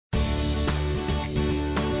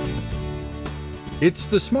It's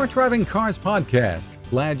the Smart Driving Cars podcast.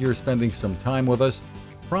 Glad you're spending some time with us.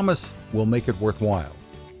 Promise we'll make it worthwhile.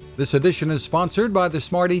 This edition is sponsored by the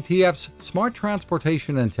Smart ETF's Smart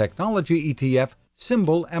Transportation and Technology ETF,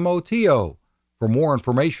 symbol MOTO. For more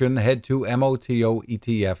information, head to motoetf.com.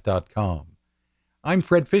 I'm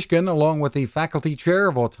Fred Fishkin, along with the Faculty Chair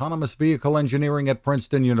of Autonomous Vehicle Engineering at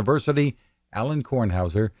Princeton University, Alan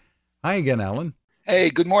Kornhauser. Hi again, Alan.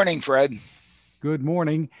 Hey, good morning, Fred. Good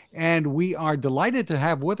morning, and we are delighted to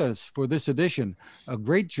have with us for this edition a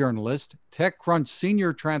great journalist, TechCrunch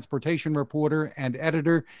senior transportation reporter and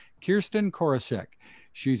editor, Kirsten Korosek.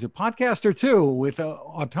 She's a podcaster too with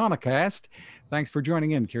Autonocast. Thanks for joining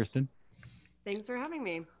in, Kirsten. Thanks for having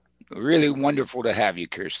me. Really wonderful to have you,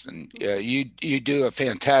 Kirsten. You do a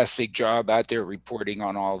fantastic job out there reporting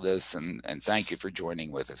on all this, and thank you for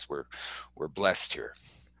joining with us. We're blessed here.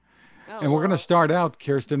 And we're going to start out,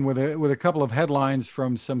 Kirsten, with a couple of headlines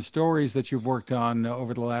from some stories that you've worked on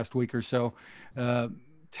over the last week or so.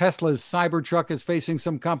 Tesla's Cybertruck is facing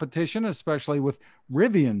some competition, especially with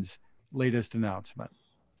Rivian's latest announcement.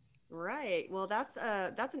 Right. Well, that's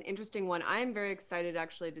an interesting one. I'm very excited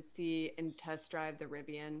actually to see and test drive the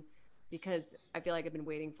Rivian because I feel like I've been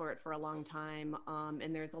waiting for it for a long time.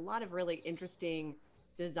 And there's a lot of really interesting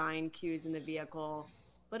design cues in the vehicle,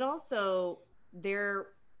 but also they're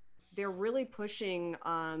really pushing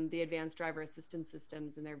the advanced driver assistance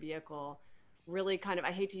systems in their vehicle. Really kind of,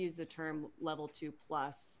 I hate to use the term level 2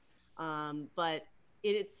 plus, but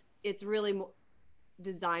it's really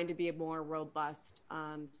designed to be a more robust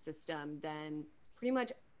system than pretty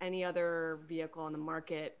much any other vehicle on the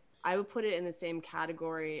market. I would put it in the same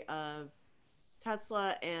category of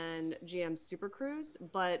Tesla and GM Super Cruise,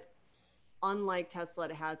 but unlike Tesla,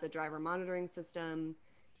 it has a driver monitoring system,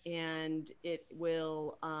 and it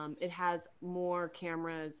has more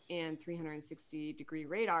cameras and 360-degree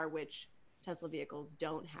radar, which Tesla vehicles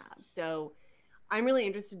don't have. So I'm really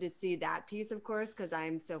interested to see that piece, of course, because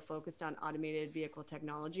I'm so focused on automated vehicle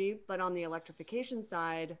technology. But on the electrification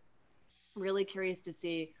side, really curious to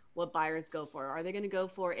see what buyers go for. Are they going to go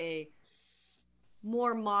for a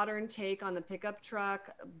more modern take on the pickup truck,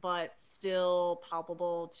 but still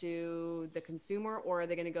palpable to the consumer, or are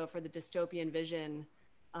they going to go for the dystopian vision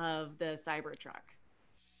of the Cybertruck?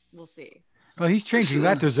 We'll see. Well, he's changing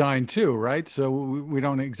that design too, right? So we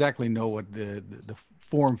don't exactly know what the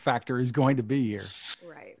form factor is going to be here.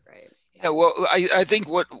 Right. Yeah, well, I think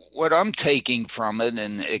what I'm taking from it,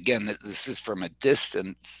 and again, this is from a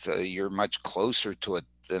distance, you're much closer to it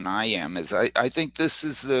than I am, is I think this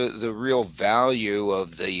is the real value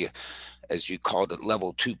of the, as you called it,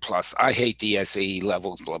 level 2 plus. I hate the SAE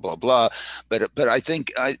levels, blah, blah, blah. But I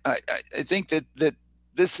think I think that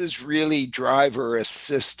this is really driver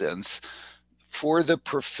assistance for the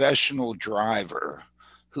professional driver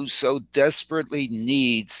who so desperately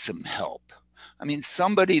needs some help. I mean,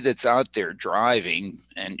 somebody that's out there driving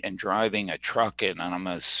and driving a truck, and I'm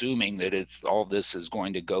assuming that all this is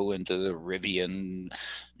going to go into the Rivian,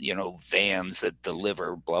 vans that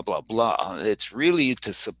deliver, blah, blah, blah. It's really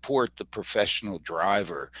to support the professional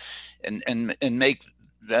driver and make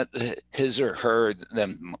that his or her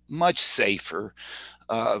them much safer,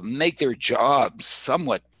 make their job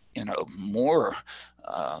somewhat, more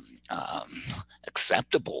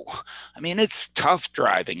acceptable. I mean, it's tough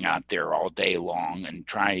driving out there all day long and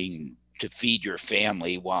trying to feed your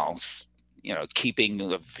family while, keeping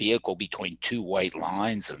the vehicle between two white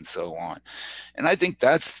lines and so on. And I think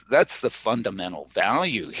that's the fundamental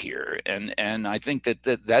value here. And I think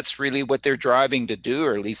that's really what they're driving to do,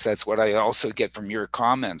 or at least that's what I also get from your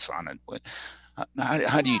comments on it.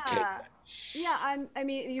 How do you take that? Yeah, I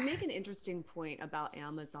mean, you make an interesting point about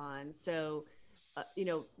Amazon. So,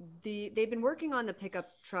 they've been working on the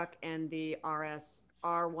pickup truck and the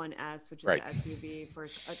R1S, which is right. the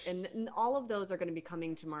SUV, and all of those are going to be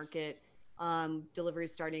coming to market,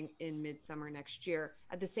 deliveries starting in midsummer next year.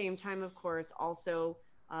 At the same time, of course, also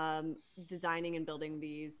designing and building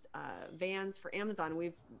these vans for Amazon.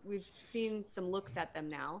 We've seen some looks at them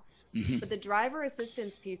now. Mm-hmm. But the driver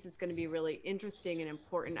assistance piece is going to be really interesting and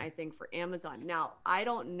important, I think, for Amazon. Now, I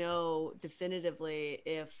don't know definitively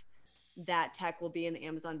if that tech will be in the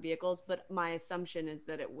Amazon vehicles, but my assumption is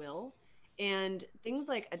that it will. And things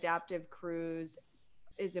like adaptive cruise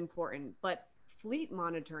is important, but fleet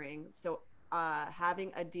monitoring, so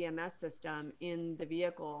having a DMS system in the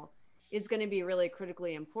vehicle is going to be really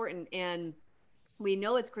critically important. And we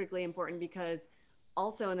know it's critically important because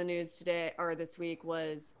also in the news today or this week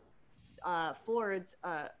was Ford's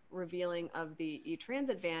revealing of the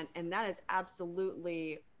E-Transit van, and that is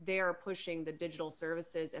absolutely, they are pushing the digital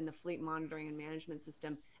services and the fleet monitoring and management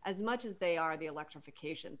system as much as they are the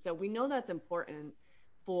electrification. So we know that's important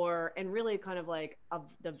for, and really kind of like of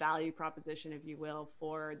the value proposition, if you will,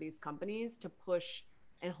 for these companies to push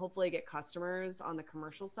and hopefully get customers on the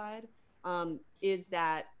commercial side, is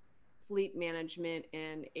that fleet management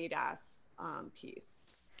and ADAS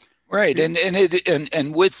piece. Right,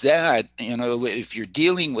 and with that, you know, if you're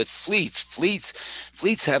dealing with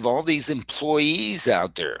fleets have all these employees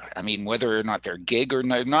out there. I mean, whether or not they're gig or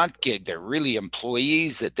not gig, they're really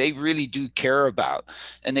employees that they really do care about,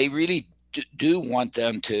 and they really do want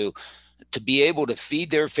them to be able to feed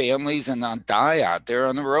their families and not die out there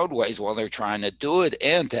on the roadways while they're trying to do it,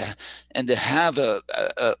 and to have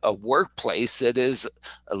a workplace that is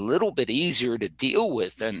a little bit easier to deal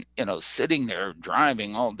with than, you know, sitting there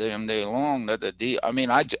driving all damn day long. I mean,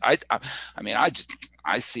 I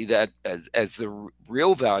see that as the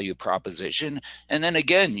real value proposition. And then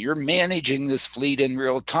again, you're managing this fleet in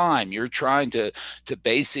real time. You're trying to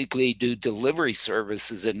basically do delivery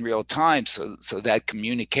services in real time. So that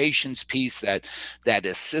communications piece, that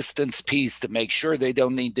assistance piece, to make sure they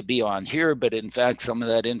don't need to be on here, but in fact, some of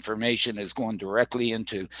that information is going directly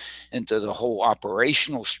into the whole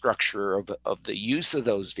operational structure of the use of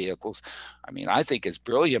those vehicles. I mean, I think it's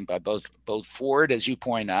brilliant by both Ford, as you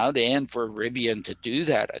point out, and for Rivian to do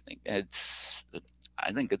that. I think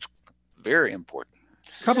it's very important.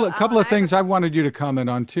 Couple of things I wanted you to comment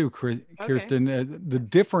on too, Kirsten. Okay. The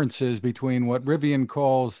differences between what Rivian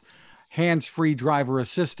calls hands-free driver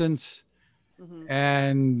assistance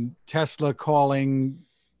and Tesla calling,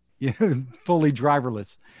 you know, fully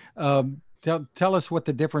driverless. Tell us what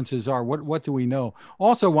the differences are. What do we know?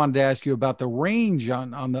 Also wanted to ask you about the range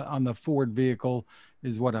on the Ford vehicle.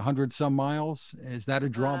 Is what, 100 some miles? Is that a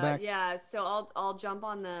drawback? Yeah. So I'll jump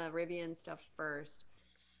on the Rivian stuff first.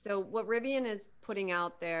 So what Rivian is putting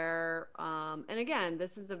out there, and again,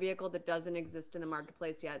 this is a vehicle that doesn't exist in the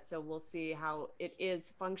marketplace yet. So we'll see how it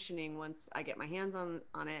is functioning once I get my hands on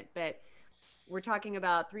it. But we're talking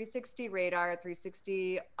about 360 radar,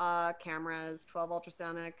 360 cameras, 12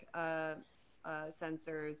 ultrasonic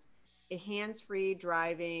sensors, a hands-free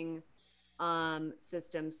driving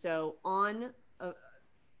system. So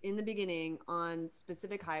in the beginning on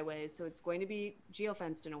specific highways, so it's going to be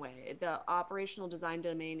geofenced in a way. The operational design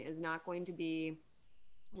domain is not going to be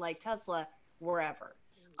like Tesla wherever.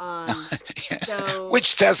 So,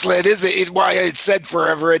 which Tesla it is, why it said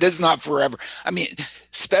forever, it is not forever. I mean,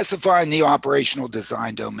 specifying the operational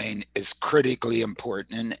design domain is critically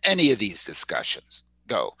important in any of these discussions.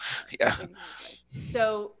 Go. Yeah.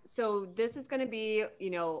 So this is going to be, you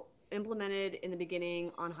know, implemented in the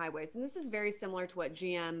beginning on highways. And this is very similar to what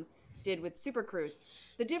GM did with Super Cruise.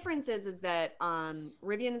 The difference is that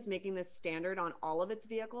Rivian is making this standard on all of its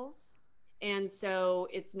vehicles. And so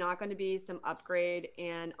it's not going to be some upgrade.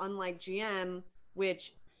 And unlike GM,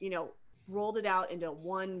 which, you know, rolled it out into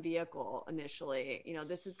one vehicle initially, you know,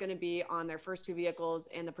 this is going to be on their first two vehicles,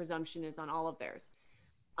 and the presumption is on all of theirs.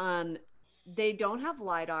 They don't have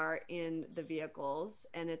LiDAR in the vehicles,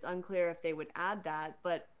 and it's unclear if they would add that.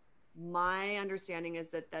 But my understanding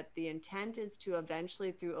is that the intent is to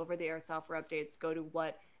eventually, through over-the-air software updates, go to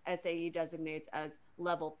what SAE designates as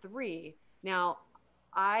level 3. Now,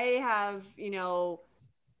 I have, you know,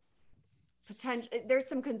 there's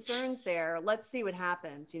some concerns there. Let's see what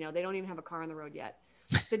happens. You know, they don't even have a car on the road yet.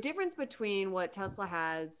 The difference between what Tesla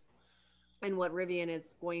has and what Rivian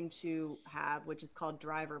is going to have, which is called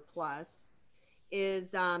Driver Plus,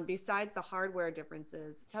 is besides the hardware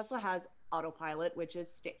differences, Tesla has autopilot, which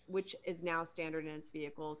is now standard in its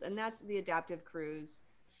vehicles, and that's the adaptive cruise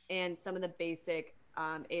and some of the basic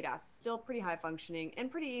ADAS, still pretty high functioning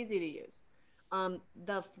and pretty easy to use.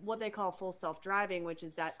 What they call full self-driving, which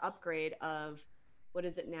is that upgrade of, what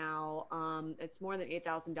is it now? It's more than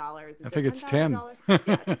 $8,000. I think it's 10. Yeah,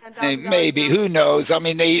 $10,000 maybe. now. Who knows? I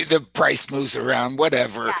mean, the price moves around.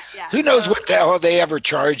 Whatever. Yeah. Who knows what the hell they ever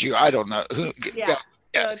charge you? I don't know. Yeah.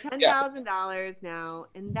 So $10,000 now,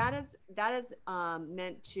 and that is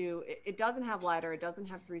meant to. It doesn't have LiDAR. It doesn't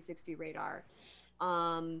have 360 radar,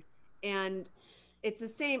 and it's the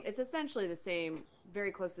same. It's essentially the same,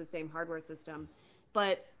 very close to the same hardware system,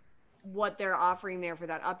 but what they're offering there for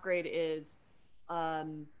that upgrade is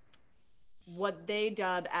what they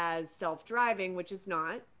dub as self-driving, which is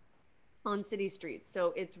not, on city streets.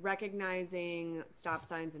 So it's recognizing stop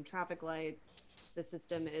signs and traffic lights. The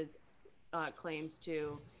system is claims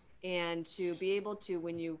to, and to be able to,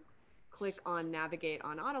 when you click on navigate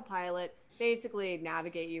on autopilot, basically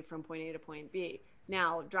navigate you from point A to point B.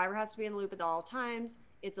 Now, driver has to be in the loop at all times.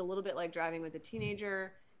 It's a little bit like driving with a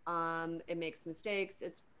teenager. It makes mistakes.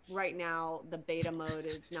 It's right now, the beta mode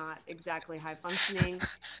is not exactly high functioning.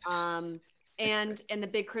 And the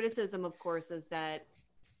big criticism, of course, is that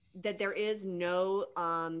there is no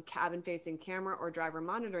cabin facing camera or driver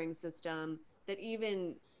monitoring system that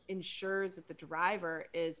even ensures that the driver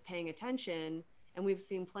is paying attention. And we've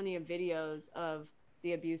seen plenty of videos of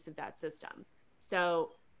the abuse of that system.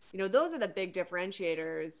 So, those are the big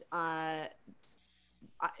differentiators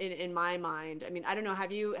in my mind. I mean, I don't know.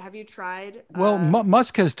 Have you tried? Well,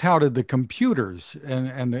 Musk has touted the computers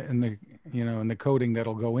and the coding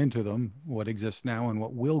that'll go into them, what exists now and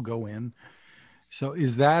what will go in. So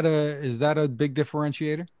is that a big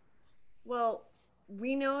differentiator? Well,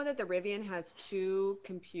 we know that the Rivian has 2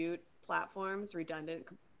 compute platforms, redundant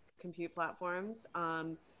compute platforms.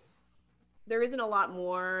 There isn't a lot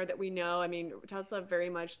more that we know. I mean, Tesla very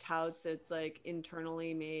much touts its like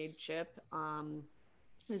internally made chip.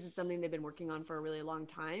 This is something they've been working on for a really long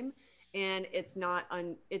time, and it's not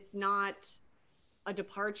a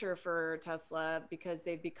departure for Tesla because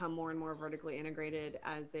they've become more and more vertically integrated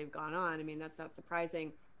as they've gone on. I mean, that's not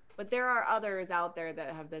surprising, but there are others out there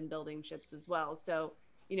that have been building chips as well. So,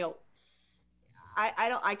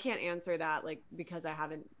 I can't answer that, like, because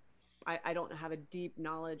I don't have a deep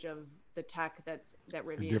knowledge of the tech that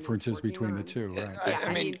Rivian the differences between on. the two, right? Yeah,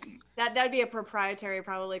 I mean that'd be a proprietary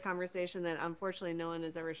probably conversation that unfortunately no one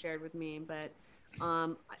has ever shared with me. But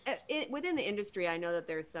within the industry, I know that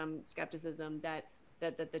there's some skepticism that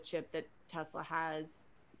the chip that Tesla has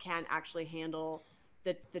can actually handle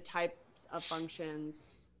the types of functions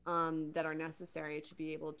that are necessary to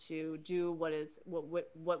be able to do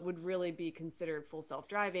what would really be considered full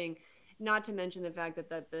self-driving. Not to mention the fact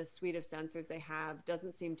that the suite of sensors they have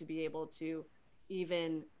doesn't seem to be able to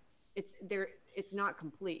even, it's not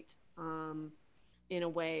complete in a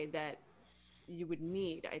way that you would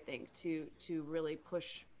need, I think, to really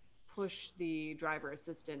push the driver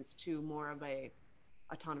assistance to more of a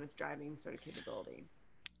autonomous driving sort of capability.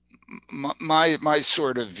 My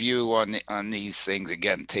sort of view on these things,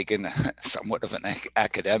 again, taking somewhat of an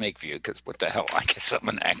academic view, because what the hell, I guess I'm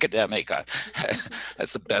an academic.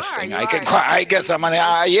 That's the best thing I can. I guess I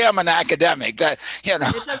am an academic. That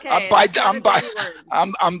it's okay.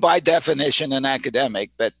 I'm by definition an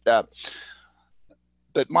academic, but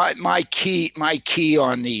my key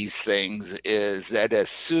on these things is that as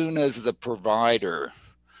soon as the provider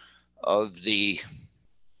of the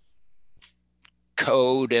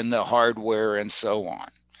code and the hardware and so on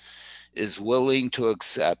is willing to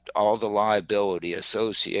accept all the liability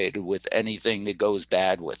associated with anything that goes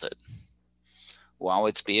bad with it while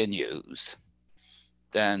it's being used,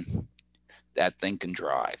 then that thing can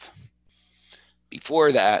drive.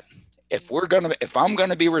 Before that, if I'm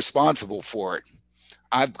going to be responsible for it,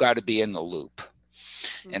 I've got to be in the loop.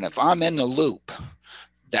 And if I'm in the loop,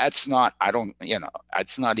 that's not,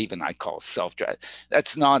 it's not even, I call self-drive.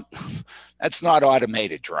 That's not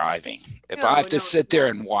automated driving. If I have to sit there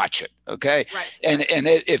and watch it, okay? Right. And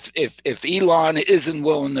if Elon isn't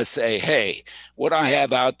willing to say, hey, what I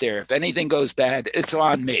have out there, if anything goes bad, it's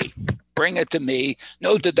on me. Bring it to me.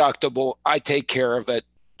 No deductible. I take care of it.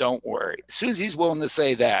 Don't worry. As soon as he's willing to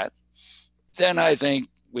say that, then I think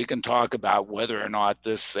we can talk about whether or not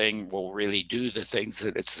this thing will really do the things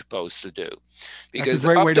that it's supposed to do. Because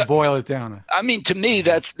that's a great way to boil it down. I mean, to me,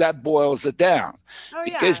 that boils it down. Oh,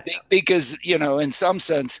 because in some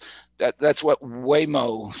sense, that's what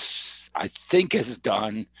Waymo, I think, has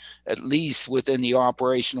done, at least within the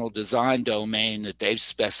operational design domain that they've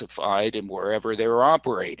specified and wherever they're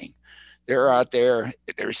operating. They're out there,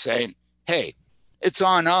 they're saying, hey, it's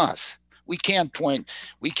on us. We can't point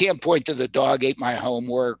to the dog ate my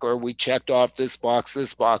homework, or we checked off this box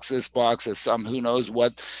as some who knows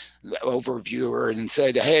what overviewer, and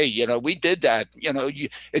said, hey, we did that.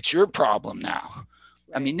 It's your problem now.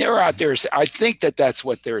 I mean, they're out there. I think that's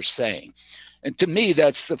what they're saying. And to me,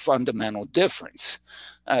 that's the fundamental difference.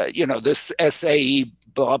 This SAE,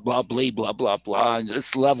 blah, blah, blah, blah, blah, blah, and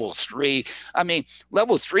this level 3. I mean,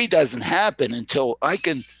 level 3 doesn't happen until I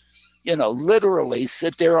can literally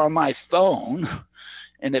sit there on my phone,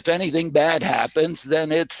 and if anything bad happens,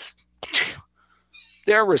 then it's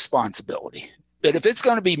their responsibility. But if it's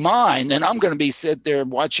going to be mine, then I'm going to be sitting there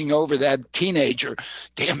watching over that teenager,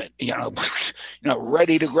 damn it,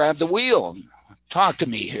 ready to grab the wheel. Talk to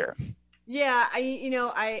me here. Yeah,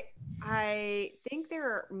 I think there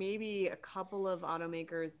are maybe a couple of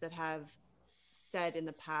automakers that have said in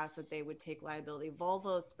the past that they would take liability.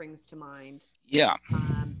 Volvo springs to mind. Yeah.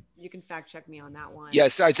 You can fact check me on that one.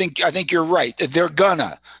 Yes, I think you're right. They're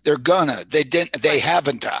gonna. They didn't. They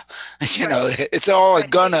haven't. It's all a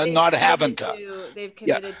gonna, not haven't. They've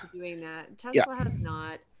committed to doing that. Tesla has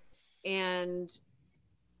not. And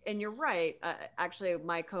and you're right. Actually,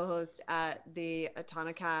 my co-host at the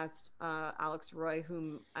Autonocast, Alex Roy,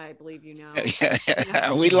 whom I believe you know.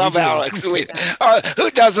 Yeah. We love do. Alex. Yeah. Who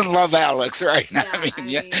doesn't love Alex, right? Yeah, I mean,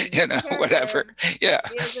 he's a character. whatever. Yeah.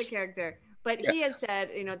 He is a character. But Yeah. he has said,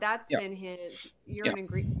 that's Yeah. been his. You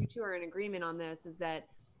Yeah. two are in agreement on this. Is that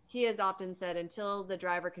he has often said until the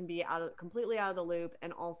driver can be completely out of the loop,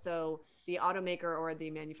 and also the automaker or the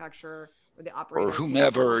manufacturer or the operator Or takes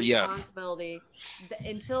whomever. full Yeah. responsibility.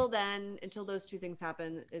 Until then, until those two things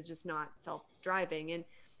happen, is just not self-driving. And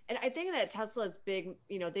I think that Tesla's big.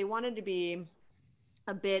 They wanted to be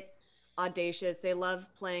a bit audacious. They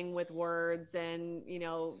love playing with words and,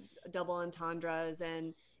 double entendres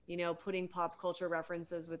and, putting pop culture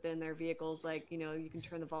references within their vehicles. Like, you can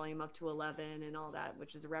turn the volume up to 11 and all that,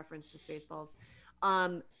 which is a reference to Spaceballs.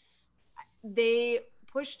 They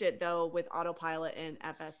pushed it though with autopilot and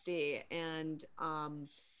FSD. And,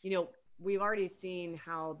 we've already seen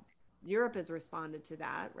how Europe has responded to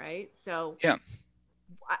that. Right. So Yeah.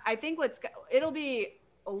 I think it's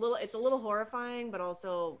a little horrifying, but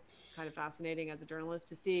also kind of fascinating as a journalist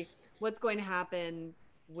to see what's going to happen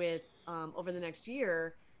with over the next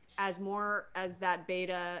year as that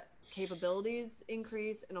beta capabilities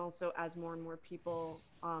increase, and also as more and more people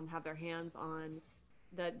have their hands on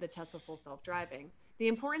the Tesla full self-driving. The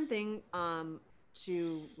important thing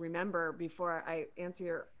to remember before I answer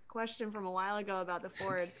your question from a while ago about the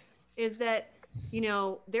Ford is that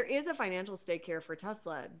there is a financial stake here for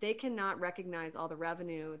Tesla. They cannot recognize all the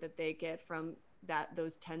revenue that they get from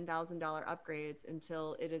those $10,000 upgrades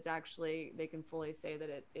until it is actually, they can fully say that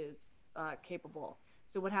it is capable.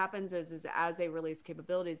 So what happens is as they release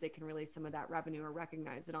capabilities, they can release some of that revenue or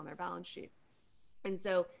recognize it on their balance sheet. And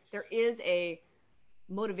so there is a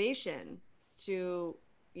motivation to,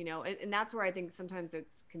 and that's where I think sometimes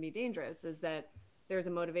can be dangerous, is that there's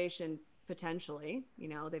a motivation potentially,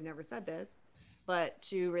 they've never said this, but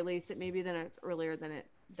to release it maybe then it's earlier than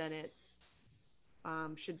it's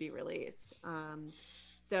should be released.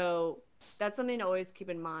 So that's something to always keep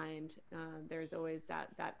in mind. There's always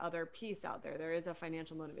that other piece out there. There is a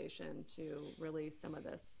financial motivation to release some of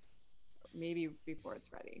this maybe before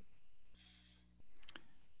it's ready.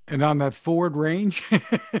 And on that Ford range.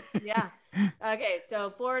 Yeah. Okay. So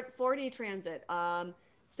Ford E-Transit.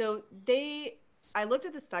 So I looked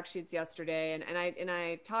at the spec sheets yesterday, and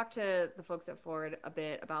I talked to the folks at Ford a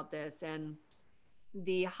bit about this, and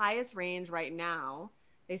the highest range right now,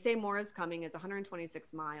 they say more is coming, is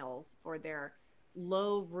 126 miles for their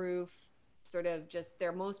low roof, sort of just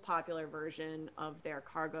their most popular version of their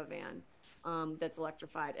cargo van that's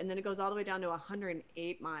electrified. And then it goes all the way down to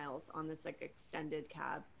 108 miles on this like extended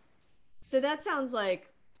cab. So that sounds like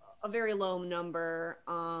a very low number.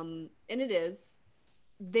 And it is.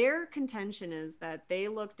 Their contention is that they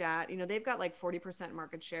looked at, they've got like 40%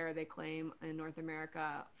 market share, they claim, in North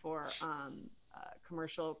America for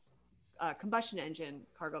commercial combustion engine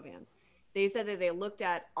cargo vans. They said that they looked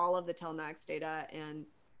at all of the telematics data and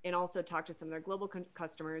also talked to some of their global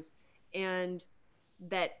customers, and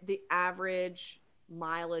that the average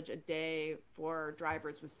mileage a day for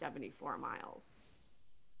drivers was 74 miles.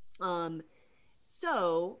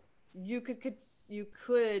 So you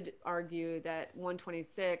could argue that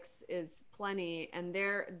 126 is plenty, and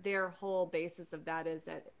their whole basis of that is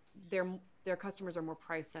that their customers are more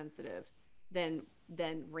price sensitive than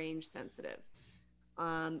range sensitive.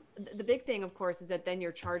 The big thing, of course, is that then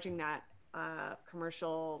you're charging that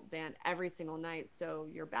commercial van every single night, so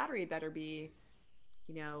your battery better be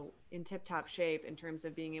in tip-top shape in terms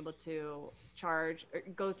of being able to charge or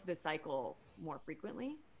go through the cycle more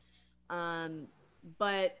frequently.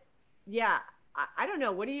 But yeah, I don't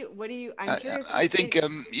know. What do you? I'm curious. I think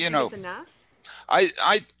it's enough.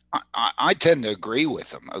 I tend to agree with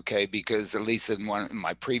them. Okay, because at least in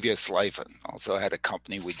my previous life, I also had a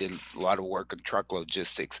company. We did a lot of work in truck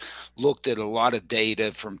logistics. Looked at a lot of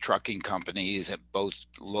data from trucking companies at both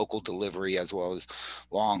local delivery as well as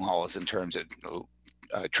long hauls in terms of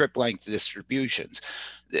trip length distributions.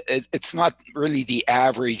 It's not really the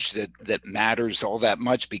average that matters all that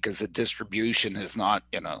much, because the distribution is not,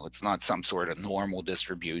 it's not some sort of normal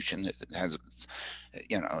distribution. It has,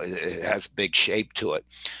 it has big shape to it.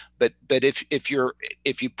 But if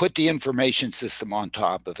you put the information system on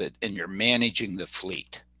top of it and you're managing the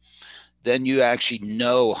fleet, then you actually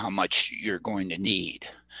know how much you're going to need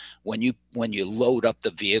when you load up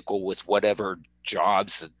the vehicle with whatever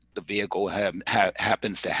jobs that the vehicle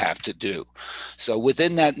happens to have to do. So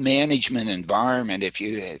within that management environment, if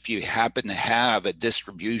you happen to have a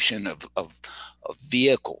distribution of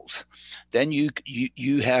vehicles, then you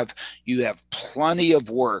have plenty of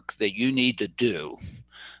work that you need to do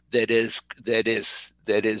that is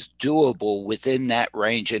doable within that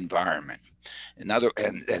range environment.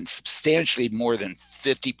 And substantially more than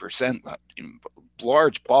 50%,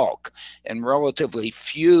 large bulk, and relatively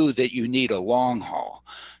few that you need a long haul.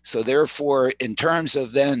 So therefore, in terms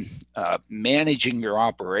of then managing your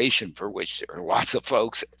operation, for which there are lots of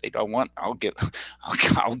folks, if they don't want, I'll give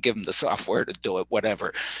them the software to do it,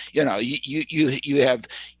 whatever. You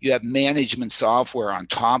have management software on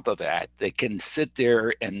top of that can sit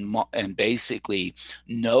there and basically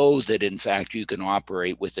know that in fact you can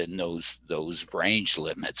operate within those range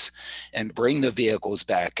limits, and bring the vehicles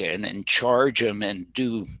back in and charge them and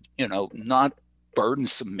do not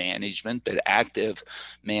burdensome management, but active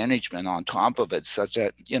management on top of it, such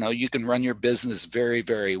that you can run your business very,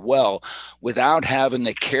 very well without having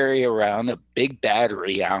to carry around a big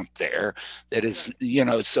battery out there that is,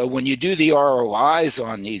 so when you do the ROIs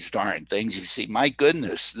on these darn things, you see, my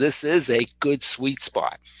goodness, this is a good sweet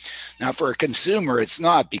spot. Now, for a consumer, it's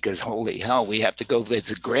not, because holy hell, we have to go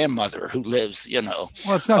visit grandmother who lives, well,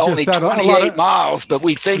 it's not only just that, 28 miles, but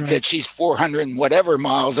we think Right. that she's 400 and whatever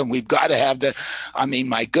miles, and we've got to have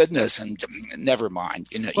my goodness, and never mind.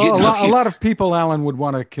 Well, a lot of people, Alan, would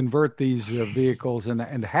want to convert these vehicles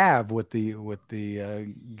and have with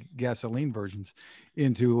the gasoline versions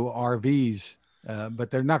into RVs. But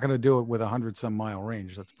they're not going to do it with 100-some-mile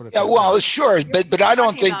range. Let's put it. Yeah, well, sure, but I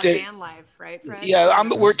don't think about that. van life, right, Fred? Yeah,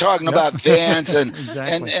 we're talking about vans and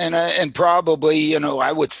Exactly. and probably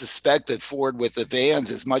I would suspect that Ford with the vans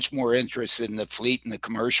is much more interested in the fleet and the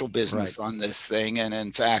commercial business on this thing. And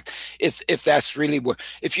in fact, if that's really what,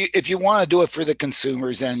 if you want to do it for the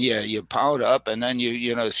consumers, then you pile it up, and then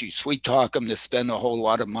you sweet talk them to spend a whole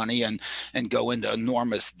lot of money and go into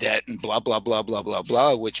enormous debt and blah blah blah blah blah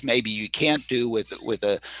blah, which maybe you can't do with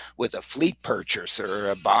a fleet purchaser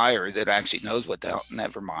or a buyer that actually knows what the hell.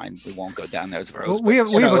 Never mind, we won't go down those roads. Well, we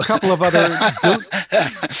have a couple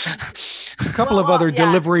of other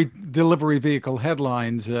delivery vehicle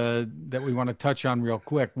headlines that we want to touch on real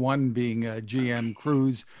quick. One being GM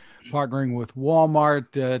Cruise partnering with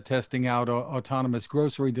Walmart, testing out autonomous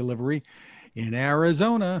grocery delivery in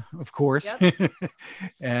Arizona, of course. Yep.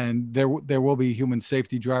 And there will be human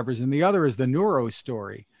safety drivers. And the other is the Nuro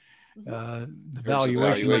story. The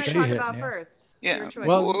valuation What that do they you hit. talk about first? Yeah. Your choice.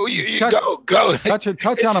 Well, you touch- go.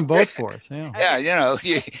 Touch on them both for us. Yeah. Yeah,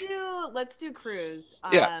 Let's do Cruise.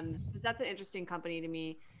 Yeah. Because that's an interesting company to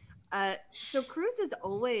me. So Cruise is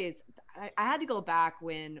always. I had to go back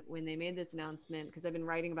when they made this announcement, because I've been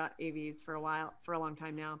writing about AVs for a long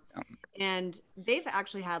time now, and they've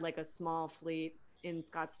actually had like a small fleet in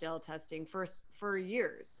Scottsdale testing for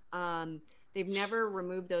years. They've never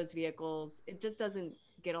removed those vehicles. It just doesn't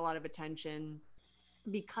get a lot of attention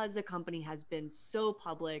because the company has been so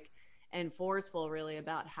public and forceful really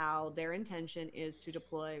about how their intention is to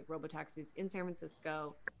deploy robotaxis in San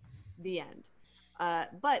Francisco, the end.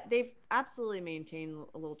 But they've absolutely maintained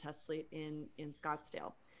a little test fleet in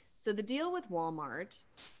Scottsdale. So the deal with Walmart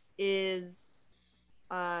is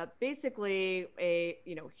basically a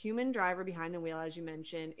human driver behind the wheel, as you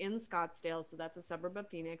mentioned, in Scottsdale. So that's a suburb of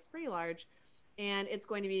Phoenix, pretty large. And it's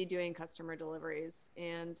going to be doing customer deliveries.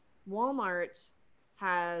 And Walmart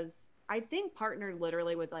has, I think, partnered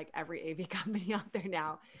literally with like every AV company out there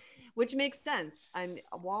now, which makes sense.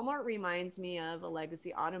 Walmart reminds me of a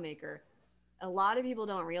legacy automaker. A lot of people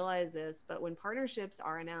don't realize this, but when partnerships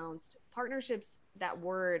are announced, that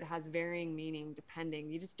word has varying meaning depending.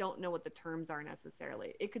 You just don't know what the terms are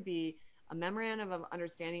necessarily. It could be a memorandum of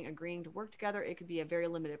understanding agreeing to work together. It could be a very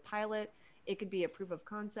limited pilot. It could be a proof of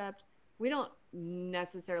concept. We don't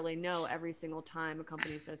necessarily know every single time a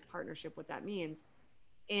company says partnership what that means.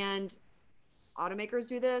 And automakers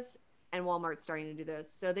do this, and Walmart's starting to do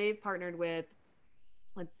this. So they've partnered with,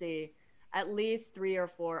 let's see, at least 3 or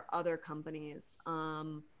 4 other companies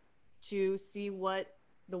to see what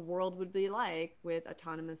the world would be like with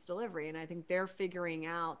autonomous delivery. And I think they're figuring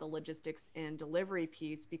out the logistics and delivery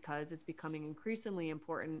piece because it's becoming increasingly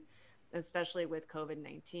important, especially with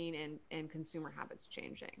COVID-19 and consumer habits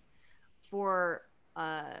changing. For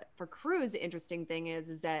Cruise, the interesting thing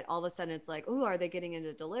is that all of a sudden it's like, oh, are they getting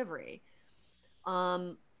into delivery?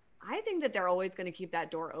 I think that they're always going to keep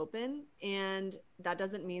that door open, and that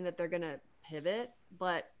doesn't mean that they're going to pivot,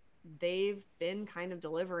 but they've been kind of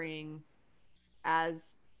delivering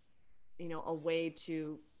as, a way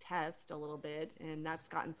to test a little bit. And that's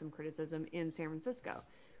gotten some criticism in San Francisco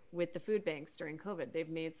with the food banks during COVID. They've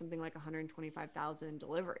made something like 125,000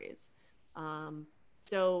 deliveries.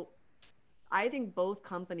 So I think both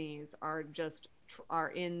companies are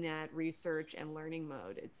in that research and learning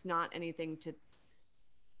mode. It's not anything to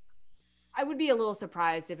I would be a little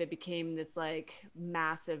surprised if it became this like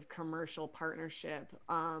massive commercial partnership.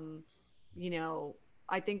 You know,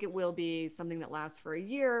 I think it will be something that lasts for a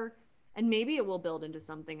year, and maybe it will build into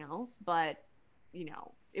something else, but you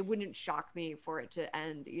know, it wouldn't shock me for it to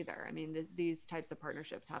end either. I mean, these types of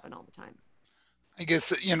partnerships happen all the time. I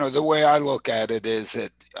guess, you know, the way I look at it is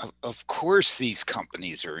that, of course, these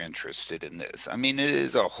companies are interested in this. I mean, it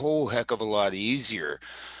is a whole heck of a lot easier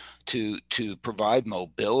to provide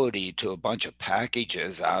mobility to a bunch of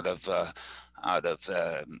packages out of a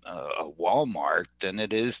Walmart than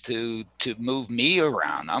it is to move me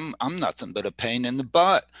around. I'm nothing but a pain in the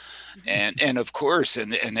butt, and of course,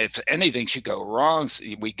 and if anything should go wrong, so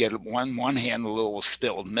we get one hand a little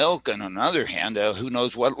spilled milk, and on another hand, who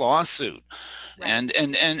knows what lawsuit, Right.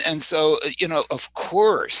 and so you know, of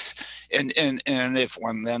course, and if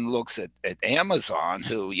one then looks at Amazon,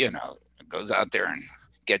 who you know goes out there and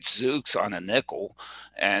gets Zooks on a nickel,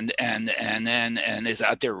 and is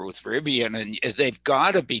out there with Rivian, and they've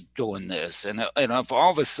got to be doing this. And if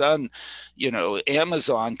all of a sudden, you know,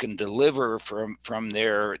 Amazon can deliver from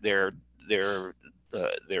their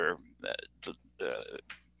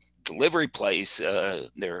delivery place,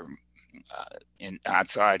 their in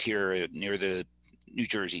outside here near the New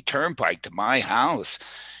Jersey Turnpike to my house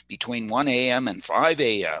between 1 a.m. and 5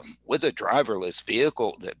 a.m. with a driverless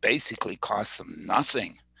vehicle that basically costs them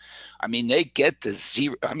nothing. I mean, they get the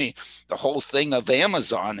zero. I mean, the whole thing of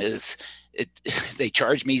Amazon is they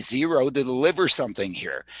charge me zero to deliver something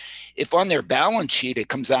here. If on their balance sheet it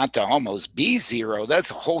comes out to almost be zero, that's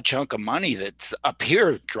a whole chunk of money that's up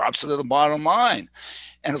here drops to the bottom line.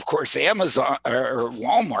 And of course, Amazon or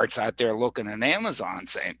Walmart's out there looking at Amazon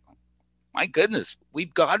saying, my goodness,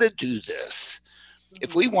 we've got to do this.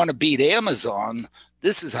 If we want to beat Amazon,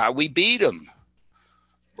 this is how we beat them.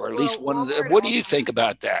 Or at least one of the, what do you think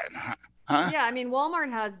about that? Huh? Yeah, I mean,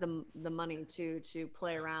 Walmart has the money to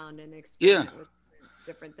play around and experiment with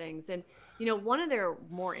different things. And, you know, one of their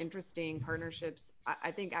more interesting partnerships,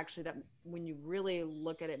 I think actually that when you really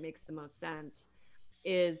look at it makes the most sense,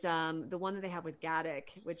 is the one that they have with Gatik,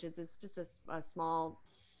 which is just a small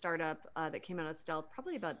startup that came out of stealth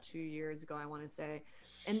probably about 2 years ago, I want to say.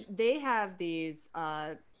 And they have these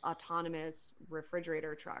autonomous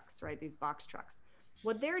refrigerator trucks, right? These box trucks.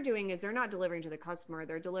 What they're doing is they're not delivering to the customer.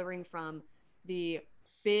 They're delivering from the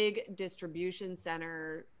big distribution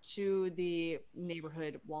center to the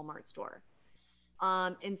neighborhood Walmart store.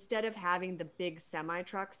 Instead of having the big semi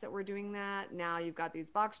trucks that were doing that, now you've got these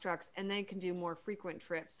box trucks, and they can do more frequent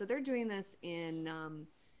trips. So they're doing this in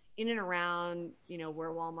and around, you know, where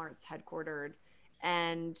Walmart's headquartered.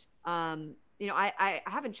 And, you know, I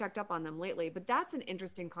haven't checked up on them lately, but that's an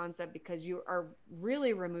interesting concept because you are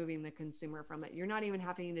really removing the consumer from it. You're not even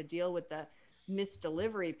having to deal with the missed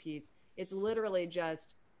delivery piece. It's literally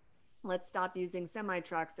just, let's stop using semi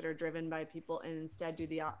trucks that are driven by people and instead do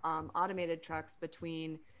the automated trucks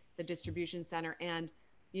between the distribution center and,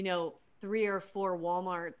 you know, 3 or 4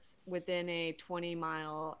 Walmarts within a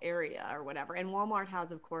 20-mile area or whatever. And Walmart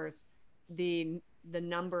has, of course, the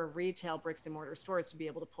number of retail bricks and mortar stores to be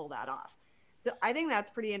able to pull that off. So I think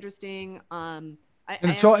that's pretty interesting. And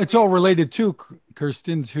it's all related too,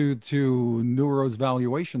 Kirsten, to Neuro's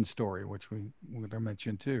valuation story, which I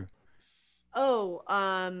mentioned too. Oh,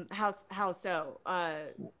 how so?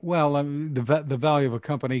 Well, I mean, the value of a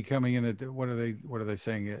company coming in at what are they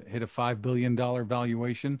saying? It hit a $5 billion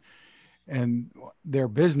valuation, and their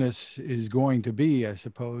business is going to be, I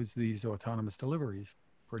suppose, these autonomous deliveries.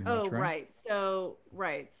 Pretty much, right?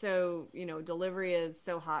 Right. So, you know, delivery is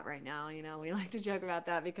so hot right now. You know, we like to joke about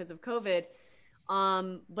that because of COVID.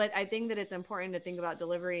 But I think that it's important to think about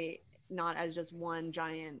delivery not as just one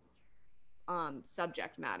giant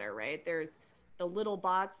subject matter, right? There's the little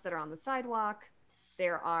bots that are on the sidewalk.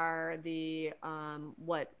 There are the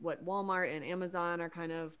what Walmart and Amazon are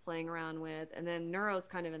kind of playing around with, and then Neuro's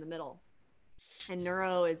kind of in the middle. And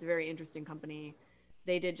Neuro is a very interesting company.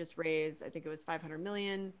 They did just raise, I think it was 500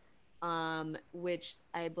 million, which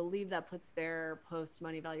I believe that puts their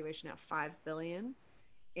post-money valuation at 5 billion.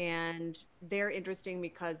 And they're interesting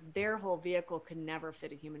because their whole vehicle could never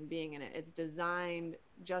fit a human being in it. It's designed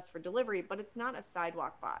just for delivery, but it's not a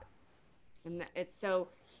sidewalk bot. And it's so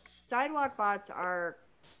sidewalk bots are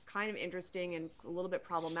kind of interesting and a little bit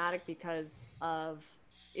problematic because of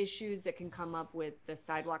issues that can come up with the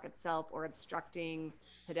sidewalk itself or obstructing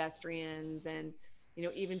pedestrians and, you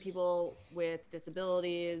know, even people with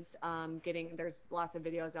disabilities there's lots of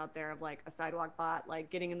videos out there of like a sidewalk bot like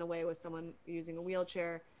getting in the way with someone using a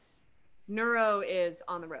wheelchair. Neuro is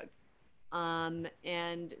on the road,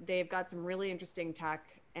 and they've got some really interesting tech,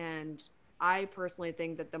 and I personally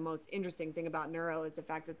think that the most interesting thing about Nuro is the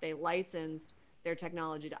fact that they licensed their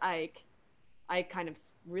technology to Ike. Ike kind of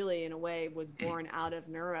really, in a way, was born out of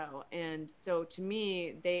Nuro. And so to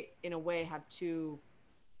me, they, in a way, have two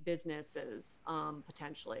businesses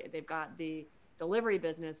potentially. They've got the delivery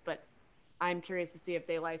business, but I'm curious to see if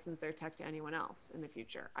they license their tech to anyone else in the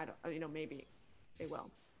future. I don't, maybe they will.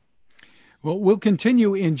 Well, we'll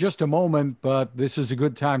continue in just a moment, but this is a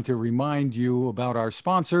good time to remind you about our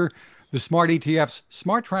sponsor, the Smart ETF's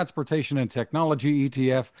Smart Transportation and Technology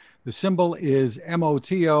ETF. The symbol is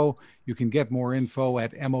MOTO. You can get more info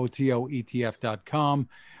at motoetf.com.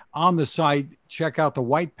 On the site, check out the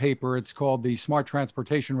white paper. It's called the Smart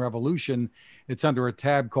Transportation Revolution. It's under a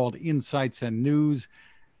tab called Insights and News.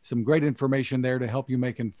 Some great information there to help you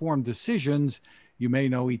make informed decisions. You may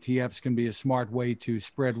know ETFs can be a smart way to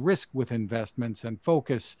spread risk with investments and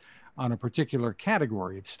focus on a particular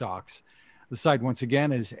category of stocks. The site, once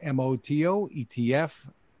again, is motoetf.com.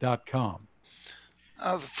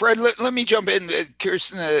 Fred, let me jump in.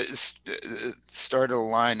 Kirsten started a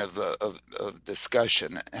line of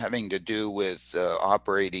discussion having to do with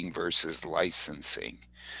operating versus licensing.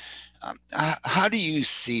 How do you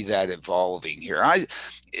see that evolving here?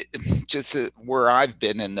 Where I've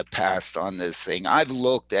been in the past on this thing, I've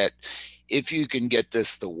looked at, if you can get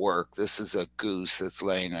this to work, this is a goose that's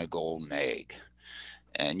laying a golden egg.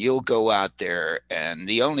 And you'll go out there, and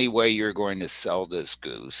the only way you're going to sell this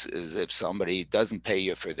goose is if somebody doesn't pay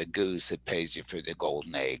you for the goose, it pays you for the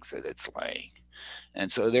golden eggs that it's laying.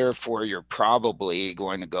 And so therefore, you're probably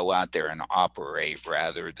going to go out there and operate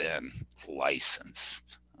rather than license.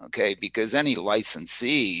 Okay, because any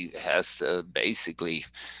licensee has to basically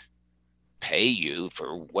pay you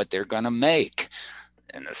for what they're going to make,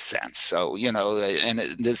 in a sense. So, and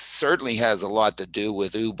this certainly has a lot to do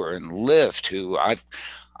with Uber and Lyft, who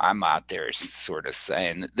I'm out there sort of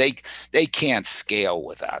saying they can't scale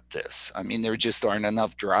without this. I mean, there just aren't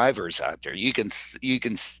enough drivers out there. You can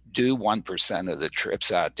do 1% of the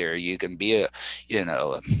trips out there. You can be a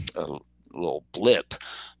little blip,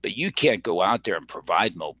 but you can't go out there and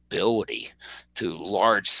provide mobility to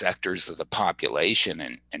large sectors of the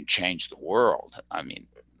population and change the world. I mean,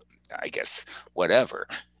 I guess whatever.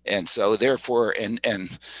 And so therefore, and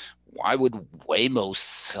why would Waymo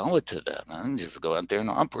sell it to them? Just go out there and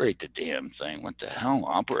operate the damn thing. What the hell?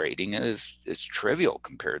 Operating is trivial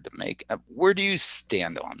compared to where do you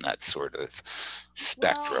stand on that sort of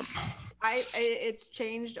spectrum? Well, it's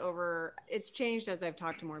changed as I've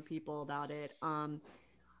talked to more people about it.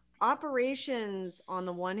 Operations on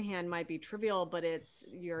the one hand might be trivial, but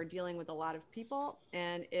you're dealing with a lot of people,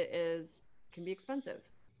 and can be expensive.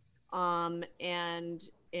 And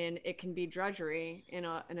it can be drudgery in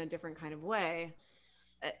a different kind of way.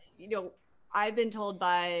 I've been told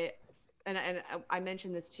by, and I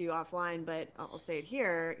mentioned this to you offline, but I'll say it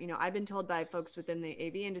here. I've been told by folks within the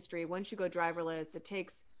AV industry, once you go driverless, it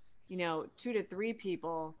takes 2 to 3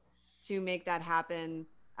 people to make that happen,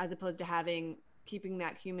 as opposed to keeping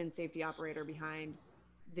that human safety operator behind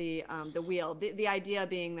the wheel. The idea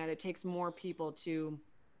being that it takes more people to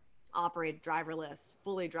operate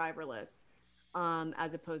fully driverless,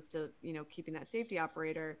 as opposed to keeping that safety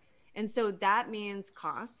operator. And so that means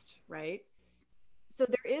cost, right? So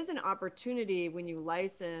there is an opportunity when you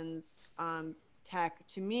license tech.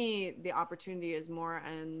 To me, the opportunity is more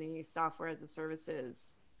in the software as a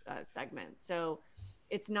services segment. So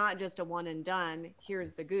it's not just a one and done,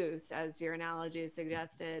 here's the goose, as your analogy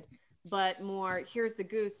suggested, but more, here's the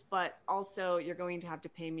goose, but also you're going to have to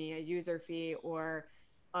pay me a user fee or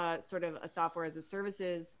sort of a software as a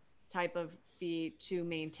services type of fee to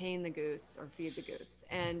maintain the goose or feed the goose.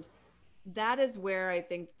 And that is where I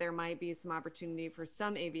think there might be some opportunity for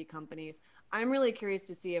some AV companies. I'm really curious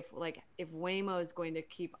to see if Waymo is going to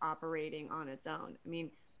keep operating on its own. I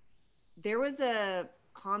mean, there was a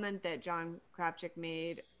comment that John Kravchuk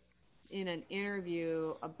made in an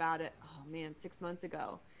interview about it, 6 months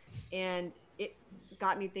ago. And it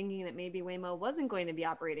got me thinking that maybe Waymo wasn't going to be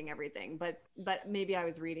operating everything, but maybe I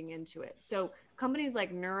was reading into it. So companies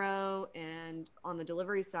like Nuro and on the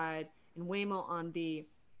delivery side, and Waymo on the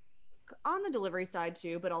delivery side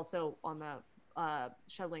too, but also on the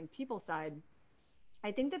shuttling people side,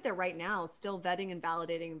 I think that they're right now still vetting and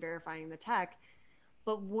validating and verifying the tech.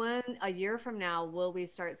 But a year from now, will we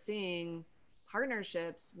start seeing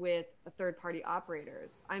partnerships with third-party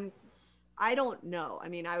operators? I don't know. I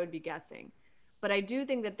mean, I would be guessing, but I do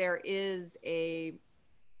think that there is a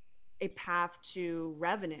path to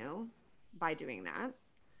revenue by doing that.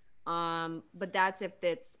 But that's if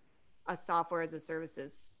it's a software as a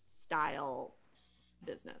services style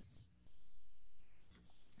business.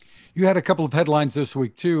 You had a couple of headlines this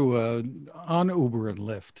week too on Uber and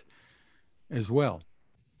Lyft as well.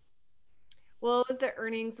 Well, it was the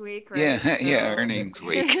earnings week, right? Yeah, earnings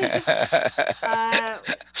week.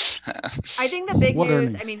 I think the big What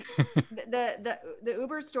news, earnings? I mean, the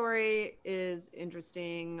Uber story is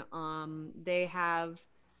interesting. They have,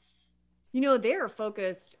 they're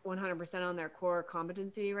focused 100% on their core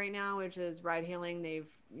competency right now, which is ride hailing. They've,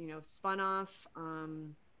 spun off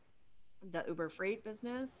the Uber Freight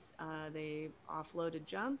business. They offloaded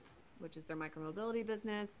Jump, which is their micromobility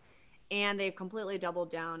business. And they've completely doubled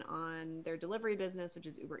down on their delivery business, which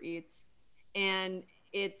is Uber Eats. And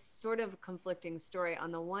it's sort of a conflicting story.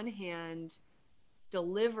 On the one hand,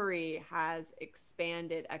 delivery has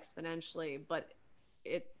expanded exponentially, but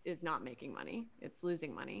it is not making money. It's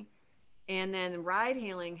losing money. And then ride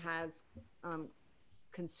hailing has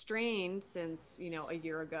constrained since, a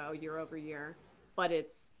year ago, year over year, but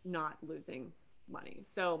it's not losing money.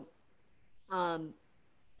 So,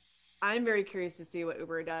 I'm very curious to see what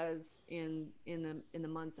Uber does in the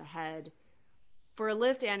months ahead. For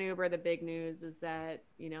Lyft and Uber, the big news is that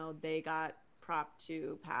they got Prop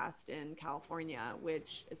 2 passed in California,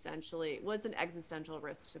 which essentially was an existential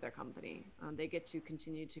risk to their company. They get to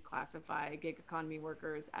continue to classify gig economy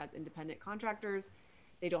workers as independent contractors.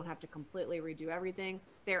 They don't have to completely redo everything.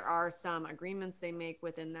 There are some agreements they make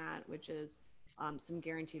within that, which is some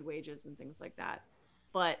guaranteed wages and things like that.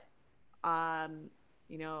 But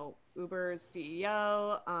Uber's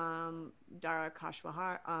CEO, Dara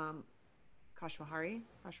Khosrowshahi.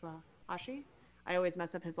 I always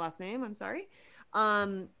mess up his last name. I'm sorry.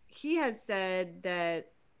 He has said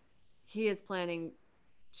that he is planning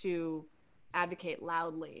to advocate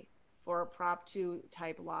loudly for Prop 2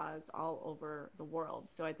 type laws all over the world.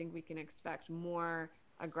 So I think we can expect more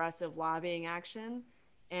aggressive lobbying action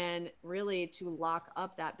and really to lock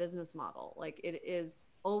up that business model. Like, it is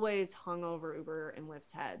always hung over Uber and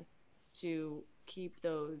Lyft's head to keep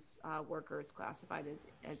those workers classified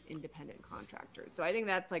as independent contractors. So I think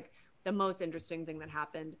that's like the most interesting thing that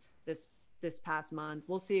happened this past month.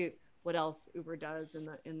 We'll see what else Uber does in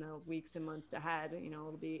the weeks and months ahead.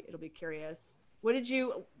 It'll be curious. What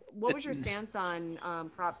was your stance on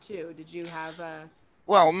Prop 2? Did you have a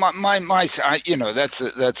Well,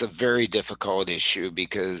 that's a very difficult issue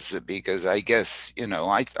because I guess,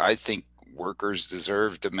 I think workers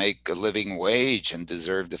deserve to make a living wage and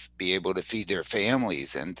deserve to be able to feed their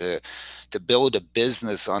families, and to build a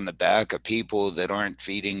business on the back of people that aren't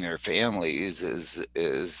feeding their families is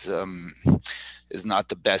not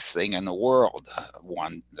the best thing in the world.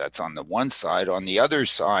 One, that's on the one side. On the other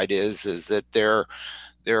side is that there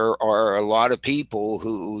are a lot of people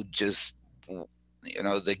who just,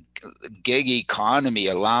 the gig economy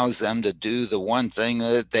allows them to do the one thing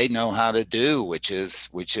that they know how to do, which is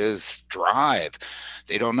drive.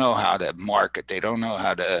 They don't know how to market. They don't know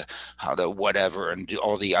how to whatever, and do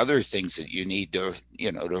all the other things that you need to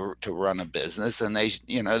run a business. And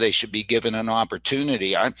they should be given an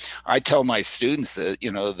opportunity. I tell my students that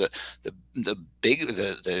the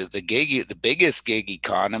biggest gig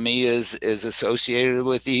economy is associated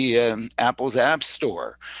with the Apple's App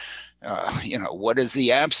Store. What has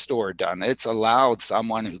the App Store done? It's allowed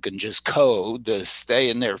someone who can just code to stay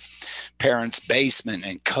in their parents' basement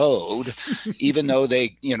and code, even though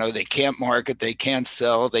they can't market, they can't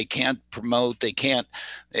sell, they can't promote, they can't,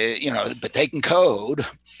 but they can code.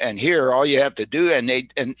 And here, all you have to do,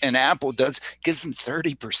 and Apple gives them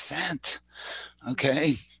 30%.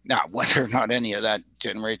 Okay. Now, whether or not any of that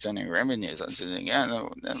generates any revenues, no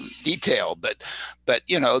detail, but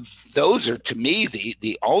those are, to me,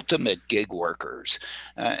 the ultimate gig workers,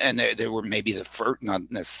 and they were maybe the first, not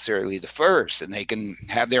necessarily the first, and they can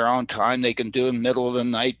have their own time. They can do in the middle of the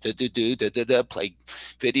night, play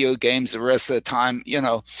video games the rest of the time,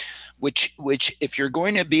 which if you're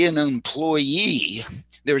going to be an employee,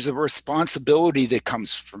 there's a responsibility that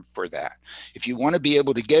comes for that. If you want to be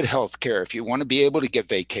able to get health care, if you want to be able to get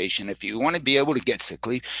vacation, if you want to be able to get sick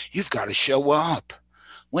leave, you've got to show up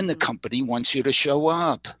when the company wants you to show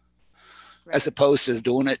up, right, as opposed to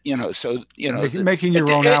doing it, making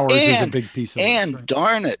your own hours is a big piece of it. And right?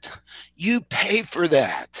 Darn it, you pay for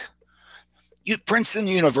that. Princeton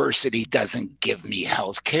University doesn't give me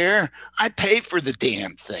health care. I pay for the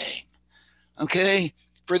damn thing. Okay.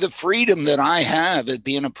 For the freedom that I have at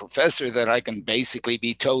being a professor, that I can basically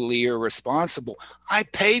be totally irresponsible, I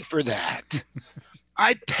pay for that.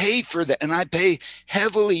 I pay for that, and I pay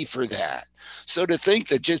heavily for that. So to think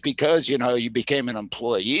that just because, you became an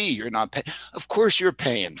employee, you're not paying, of course you're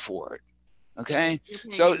paying for it. Okay.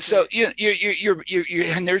 So you're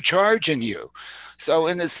and they're charging you. So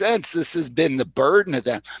in a sense, this has been the burden of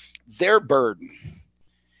them. Their burden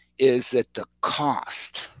is that the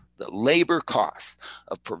labor cost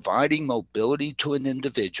of providing mobility to an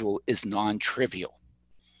individual is non-trivial.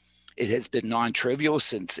 It has been non-trivial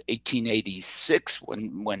since 1886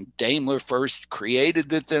 when Daimler first created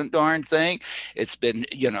the darn thing. It's been,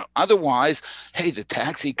 otherwise, hey, the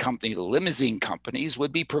taxi company, the limousine companies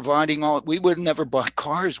would be providing we would have never bought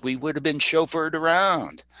cars. We would have been chauffeured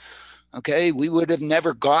around. Okay, we would have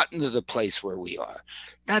never gotten to the place where we are.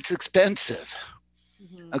 That's expensive.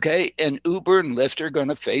 Mm-hmm. Okay, and Uber and Lyft are going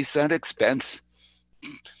to face that expense.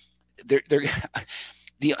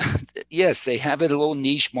 Yes, they have a little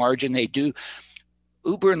niche margin. They do.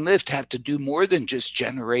 Uber and Lyft have to do more than just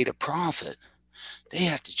generate a profit. They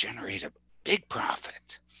have to generate a big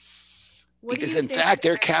profit. Because in fact,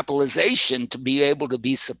 their capitalization to be able to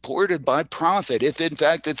be supported by profit, if in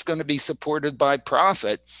fact it's going to be supported by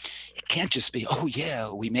profit, it can't just be, oh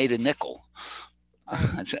yeah, we made a nickel.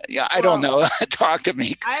 I don't know. Talk to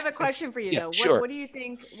me. I have a question for you though. Sure. What do you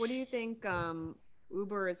think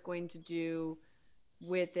Uber is going to do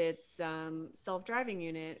with its self-driving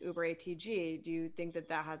unit, Uber ATG? Do you think that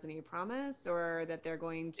has any promise, or that they're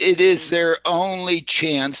going to? It is their only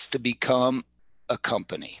chance to become a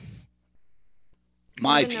company.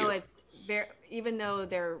 My view. Even though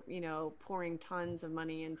they're, pouring tons of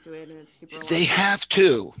money into it and it's super. They have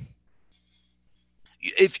to.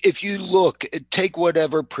 If you take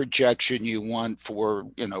whatever projection you want for,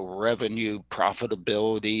 revenue,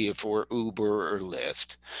 profitability for Uber or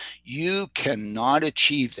Lyft, you cannot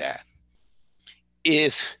achieve that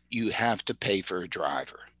if you have to pay for a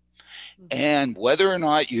driver. Mm-hmm. And whether or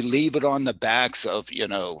not you leave it on the backs of,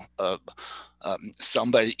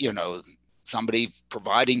 somebody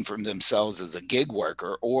providing for themselves as a gig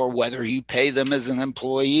worker, or whether you pay them as an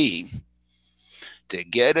employee, to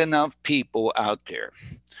get enough people out there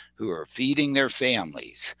who are feeding their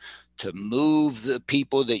families, to move the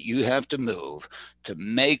people that you have to move, to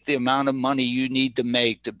make the amount of money you need to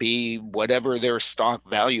make to be whatever their stock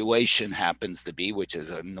valuation happens to be, which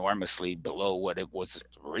is enormously below what it was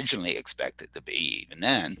originally expected to be even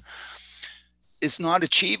then, is not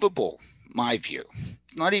achievable, my view.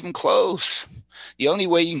 Not even close. The only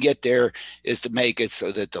way you can get there is to make it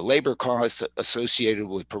so that the labor cost associated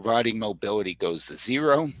with providing mobility goes to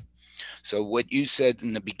zero. So what you said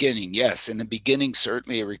in the beginning, yes, in the beginning,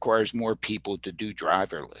 certainly it requires more people to do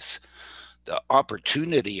driverless. The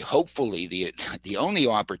opportunity, hopefully, the only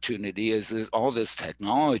opportunity is all this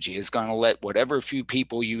technology is going to let whatever few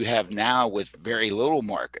people you have now with very little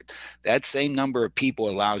market, that same number of people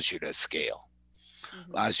allows you to scale.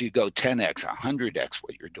 Mm-hmm. Allows you to go 10x, 100x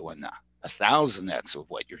what you're doing now, 1,000x of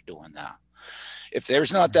what you're doing now. If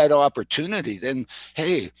there's not that opportunity, then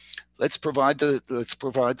hey, let's provide the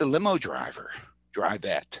limo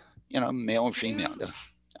drivette, male or female.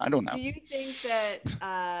 I don't know.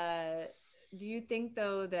 Do you think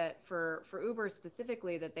though that for Uber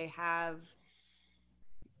specifically that they have,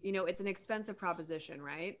 it's an expensive proposition,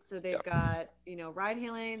 right? So they've got, ride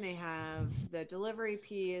hailing, they have the delivery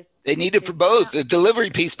piece. They need it for both. The delivery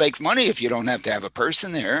piece makes money if you don't have to have a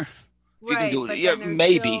person there. If you can do it,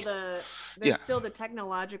 maybe. There's still the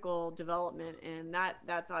technological development, and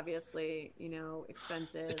that's obviously,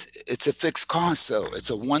 expensive. It's a fixed cost though. It's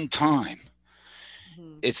a one time.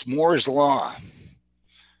 Mm-hmm. It's Moore's law.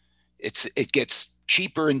 It gets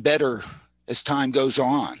cheaper and better as time goes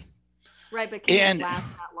on. Right, but can it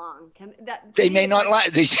last that long? They may not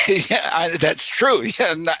last. That's true.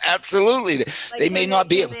 Yeah, absolutely. They may not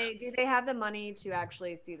be. Do they have the money to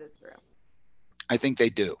actually see this through? I think they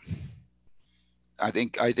do. I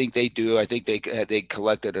think they do. I think they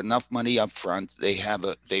collected enough money up front.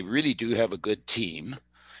 They really do have a good team,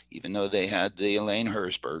 even though they had the Elaine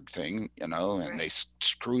Herzberg thing, and right. They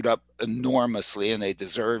screwed up enormously, and they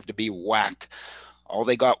deserve to be whacked. All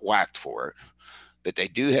they got whacked for it. But they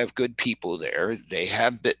do have good people there. They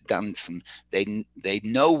have done some. They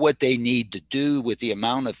know what they need to do with the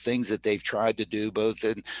amount of things that they've tried to do, both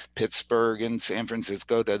in Pittsburgh and San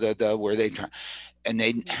Francisco, where they try, and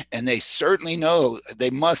they certainly know.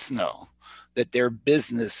 They must know that their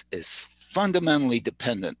business is fundamentally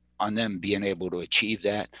dependent on them being able to achieve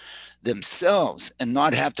that themselves and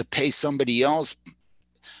not have to pay somebody else,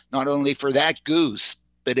 not only for that goose,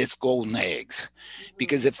 but it's golden eggs.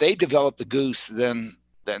 Because if they develop the goose, then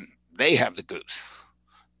they have the goose.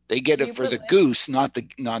 They get it for the goose, not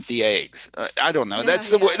the eggs. I don't know.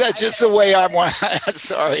 That's just the way I want.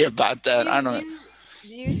 Sorry about that. I don't know.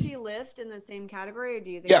 Do you see Lyft in the same category, or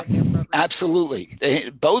do you think? Yeah, absolutely.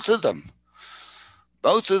 Both of them.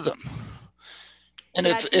 And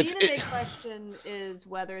the big question is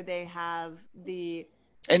whether they have the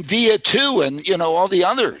And Via too, and all the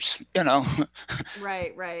others.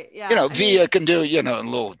 Right, yeah. Via can do a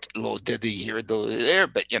little ditty here, a little there,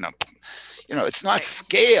 but it's not right.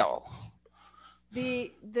 scale.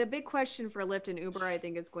 The big question for Lyft and Uber, I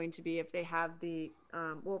think, is going to be if they have the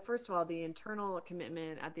well, first of all, the internal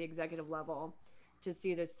commitment at the executive level to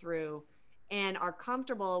see this through, and are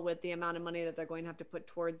comfortable with the amount of money that they're going to have to put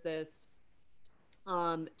towards this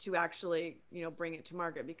to actually bring it to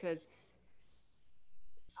market. Because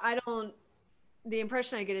the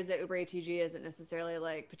impression I get is that Uber ATG isn't necessarily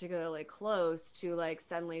like particularly close to like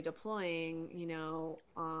suddenly deploying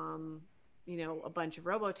a bunch of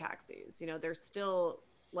robo taxis. They're still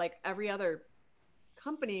like every other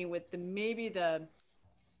company, with maybe the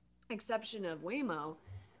exception of Waymo,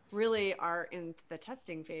 really are in the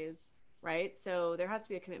testing phase, right? So there has to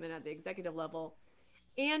be a commitment at the executive level,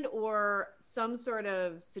 and or some sort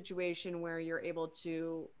of situation where you're able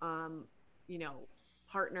to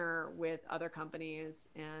partner with other companies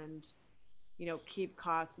and keep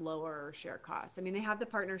costs lower or share costs. I mean, they have the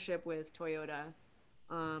partnership with Toyota,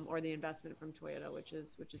 or the investment from Toyota, which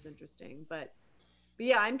is interesting. But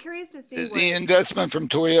yeah, I'm curious to see the investment from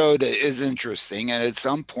Toyota is interesting, and at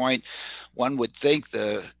some point, one would think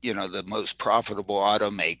the most profitable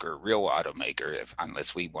real automaker,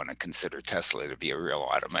 unless we want to consider Tesla to be a real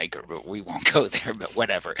automaker, but we won't go there. But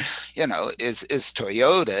whatever, is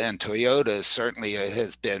Toyota, and Toyota certainly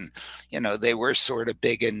has been, they were sort of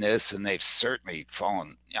big in this, and they've certainly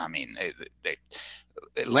fallen. I mean,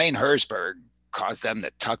 Lane Hersberg caused them to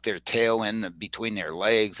tuck their tail in between their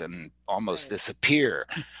legs and almost disappear.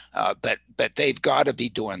 But they've got to be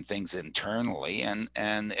doing things internally, and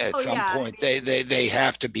at some point they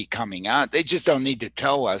have to be coming out. They just don't need to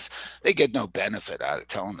tell us. They get no benefit out of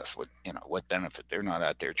telling us what benefit. They're not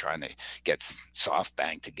out there trying to get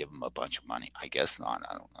SoftBank to give them a bunch of money. I guess not.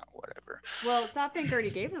 I don't know. Whatever. Well, SoftBank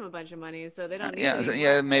already gave them a bunch of money, so they don't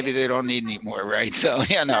need maybe they don't need any more, right? So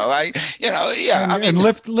and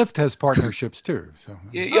Lyft has partnerships too. So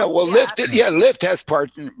Lyft has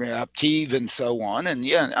partner Aptiv and so on, and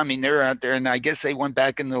I mean, they're out there, and I guess they went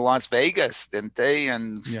back into Las Vegas, didn't they?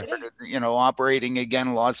 And started, operating again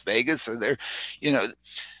in Las Vegas. So they're,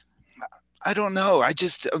 I don't know. I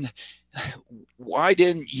just, why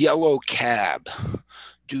didn't Yellow Cab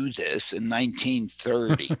do this in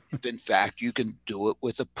 1930? If in fact you can do it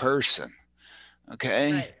with a person,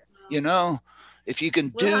 okay? Right. If you can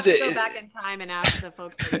go back in time and ask the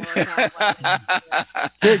folks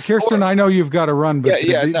Kirsten, I know you've got to run, but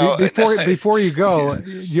before you go,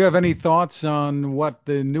 do you have any thoughts on what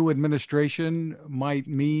the new administration might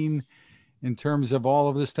mean in terms of all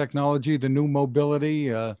of this technology, the new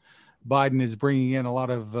mobility? Biden is bringing in a lot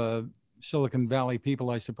of Silicon Valley people,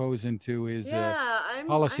 I suppose, into his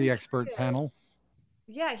policy expert panel.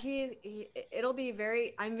 Yeah, it'll be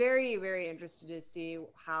I'm very, very interested to see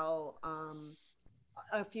how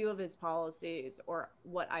a few of his policies, or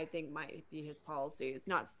what I think might be his policies,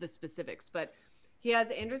 not the specifics, but he has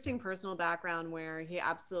an interesting personal background where he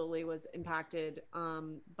absolutely was impacted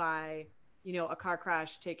by, a car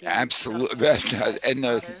crash taking. Absolutely. And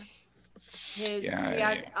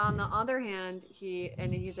on the other hand,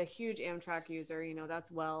 he's a huge Amtrak user,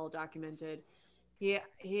 that's well documented. He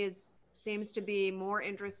seems to be more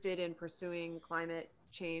interested in pursuing climate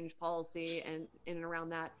change policy and in and around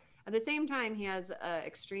that. At the same time, he has an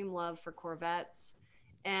extreme love for Corvettes.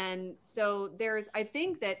 And so I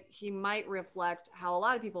think that he might reflect how a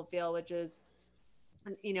lot of people feel, which is,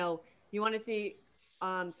 you want to see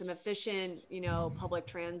some efficient, public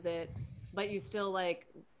transit, but you still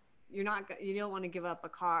you don't want to give up a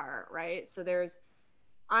car, right? So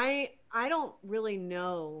I don't really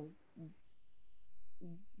know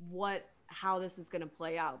how this is going to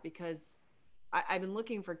play out, because I've been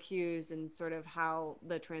looking for cues and sort of how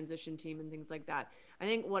the transition team and things like that. I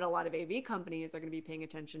think what a lot of AV companies are going to be paying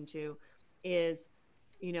attention to is,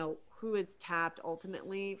 who is tapped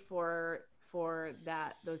ultimately for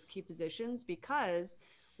those key positions, because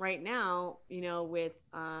right now, with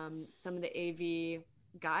some of the AV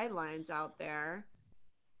guidelines out there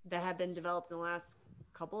that have been developed in the last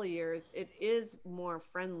couple of years, it has been more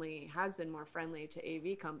friendly to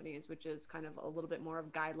AV companies, which is kind of a little bit more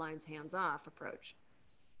of guidelines, hands-off approach.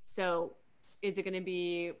 So is it going to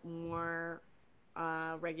be more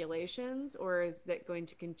regulations, or is that going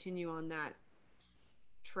to continue on that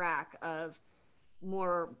track of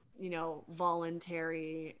more,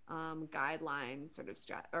 voluntary guideline sort of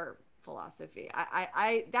or philosophy?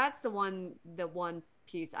 I that's the one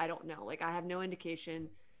piece I don't know. I have no indication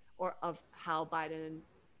of how Biden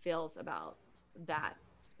feels about that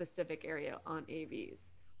specific area on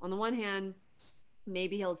AVs. On the one hand,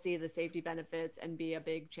 maybe he'll see the safety benefits and be a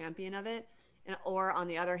big champion of it. Or on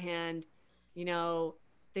the other hand,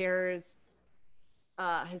 there's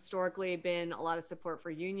historically been a lot of support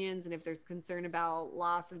for unions, and if there's concern about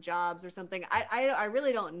loss of jobs or something, I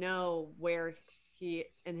really don't know where he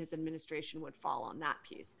and his administration would fall on that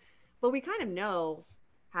piece. But we kind of know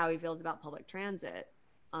how he feels about public transit.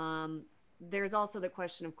 There's also the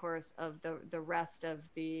question, of course, of the rest of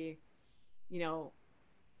the,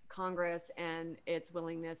 Congress and its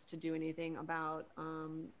willingness to do anything about,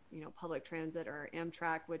 public transit or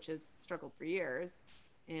Amtrak, which has struggled for years.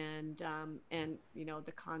 And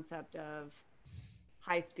the concept of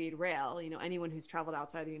high-speed rail, anyone who's traveled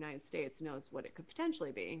outside the United States knows what it could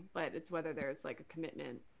potentially be, but it's whether there's like a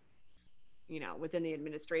commitment, within the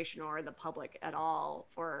administration or the public at all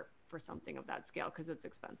for something of that scale, because it's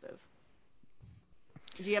expensive.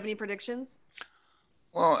 Do you have any predictions?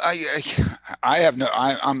 Well, I have no.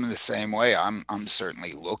 I'm the same way. I'm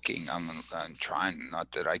certainly looking. I'm trying.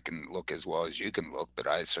 Not that I can look as well as you can look, but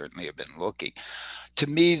I certainly have been looking. To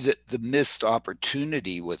me, the missed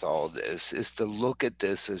opportunity with all this is to look at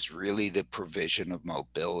this as really the provision of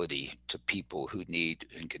mobility to people who need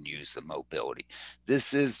and can use the mobility.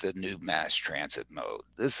 This is the new mass transit mode.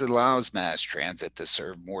 This allows mass transit to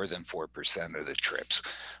serve more than 4% of the trips,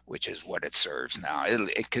 which is what it serves now.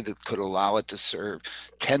 It could allow it to serve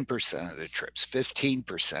 10% of the trips,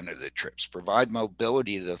 15% of the trips, provide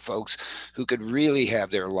mobility to the folks who could really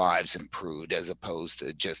have their lives improved, as opposed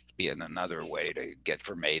to just being another way to get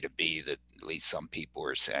from A to B, that at least some people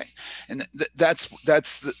are saying. And that's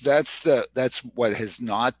what has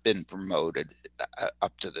not been promoted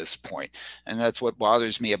up to this point. And that's what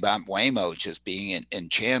bothers me about Waymo just being in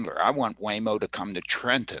Chandler. I want Waymo to come to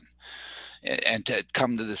Trenton, and to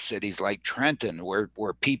come to the cities like Trenton,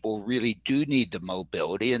 where people really do need the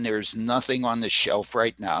mobility, and there's nothing on the shelf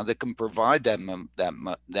right now that can provide them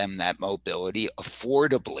that mobility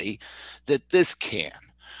affordably that this can.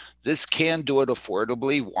 This can do it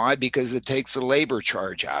affordably. Why? Because it takes the labor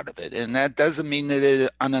charge out of it. And that doesn't mean that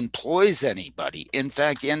it unemploys anybody. In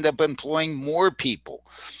fact, you end up employing more people.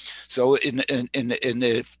 So in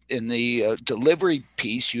the delivery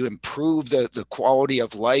piece, you improve the quality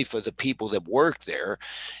of life of the people that work there.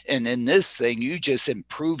 And in this thing, you just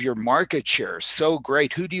improve your market share. So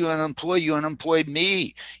great. Who do you unemploy? You unemploy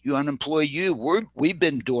me. You unemploy you. We've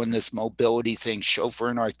been doing this mobility thing,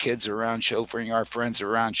 chauffeuring our kids around, chauffeuring our friends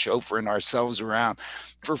around, chauffeuring ourselves around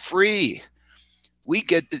for free. We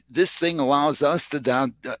get this thing allows us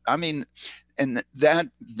to and that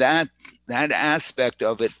aspect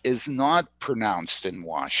of it is not pronounced in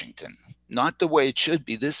Washington, not the way it should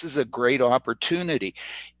be. This is a great opportunity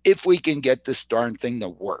if we can get this darn thing to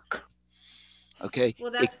work. Okay,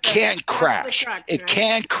 well, it can't crash. It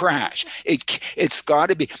can't crash. It's got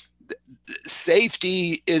to be.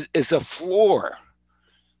 Safety is a floor.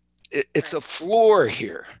 It's a floor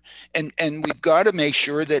here, and we've got to make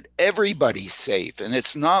sure that everybody's safe, and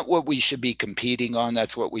it's not what we should be competing on.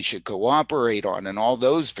 That's what we should cooperate on, and all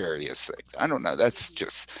those various things. I don't know. That's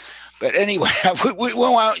just, but anyway, we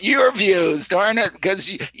want your views, darn it, because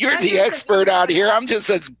you're the expert out here. I'm just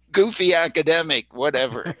a goofy academic,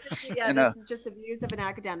 whatever. Yeah, this is just the views of an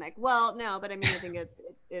academic. Well, no, but I mean, I think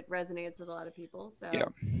it resonates with a lot of people. So yeah.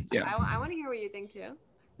 I want to hear what you think too.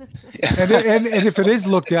 and if it is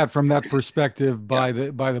looked at from that perspective by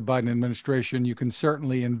the Biden administration, you can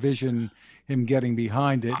certainly envision him getting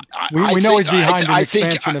behind it. We know he's behind an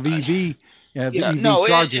expansion of EV. EV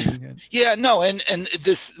charging. And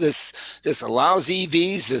this allows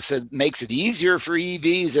EVs. This makes it easier for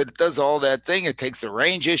EVs. It does all that thing. It takes the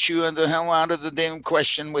range issue and the hell out of the damn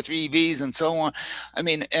question with EVs and so on. I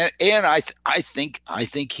mean, and I think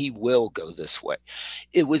he will go this way.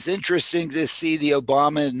 It was interesting to see the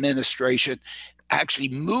Obama administration actually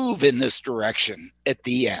move in this direction at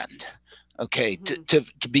the end. Okay, to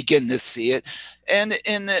begin to see it, and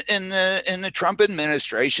in the Trump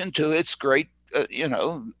administration, to its great,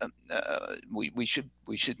 we should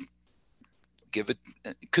give it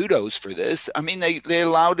kudos for this. I mean, they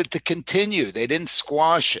allowed it to continue. They didn't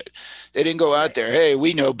squash it. They didn't go out there, hey,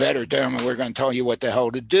 we know better, damn it, we're going to tell you what the hell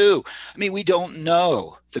to do. I mean, we don't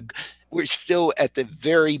know. We're still at the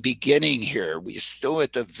very beginning here. We're still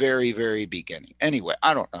at the very, very beginning. Anyway,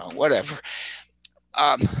 I don't know. Whatever.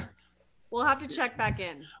 We'll have to check back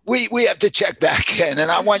in. We have to check back in, and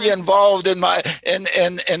I want you involved in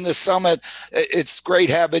the summit. It's great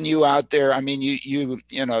having you out there. I mean,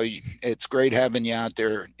 it's great having you out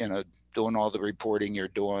there, doing all the reporting you're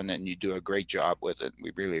doing, and you do a great job with it.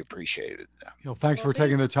 We really appreciate it. Thanks for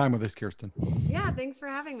taking the time with us, Kirsten. Yeah, thanks for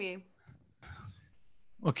having me.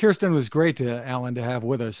 Well, Kirsten was great, Alan, to have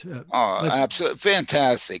with us. Oh, absolutely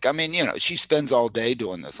fantastic. I mean, she spends all day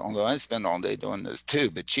doing this, although I spend all day doing this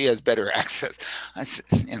too, but she has better access.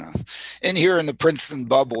 In here in the Princeton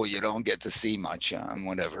bubble, you don't get to see much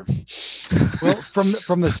whatever. Well,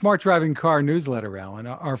 from the Smart Driving Car newsletter, Alan,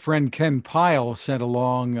 our friend Ken Pyle sent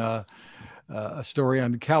along a story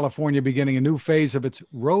on California beginning a new phase of its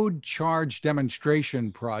road charge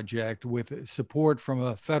demonstration project with support from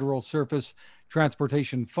a federal surface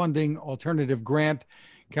transportation funding alternative grant.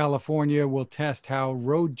 California will test how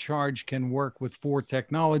road charge can work with 4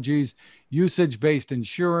 technologies: usage-based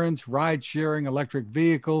insurance, ride sharing, electric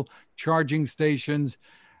vehicle charging stations,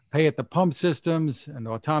 pay at the pump systems, and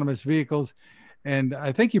autonomous vehicles. And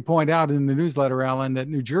I think you point out in the newsletter, Alan, that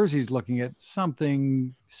New Jersey's looking at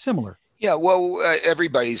something similar. Yeah, well,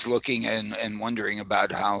 everybody's looking and wondering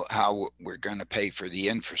about how we're going to pay for the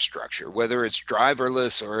infrastructure, whether it's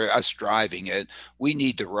driverless or us driving it. We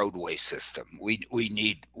need the roadway system. We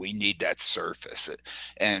need that surface,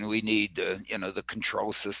 and we need the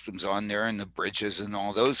control systems on there and the bridges and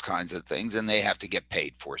all those kinds of things, and they have to get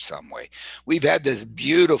paid for some way. We've had this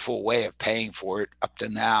beautiful way of paying for it up to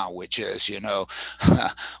now, which is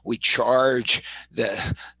we charge the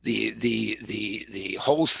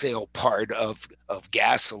wholesale part of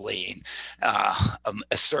gasoline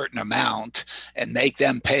a certain amount and make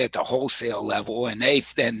them pay at the wholesale level, and they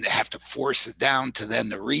then have to force it down to then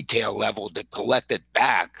the retail level to collect it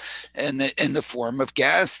back in the form of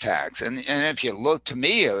gas tax. And if you look, to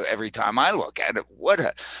me, every time I look at it, what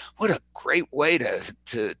a great way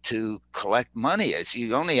to collect money is.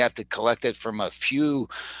 You only have to collect it from a few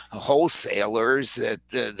wholesalers that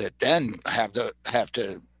then have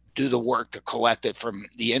to do the work to collect it from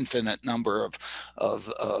the infinite number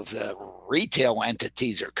of retail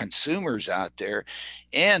entities or consumers out there,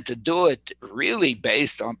 and to do it really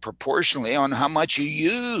based on proportionally on how much you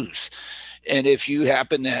use. And if you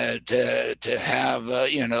happen to have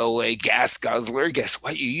a gas guzzler, guess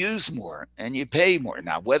what? You use more and you pay more.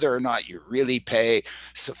 Now, whether or not you really pay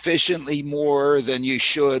sufficiently more than you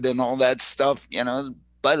should and all that stuff,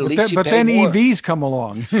 but at least you pay more. But then EVs come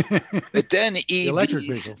along. But then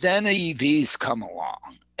EVs come along,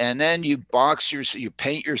 and then you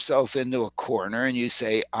paint yourself into a corner, and you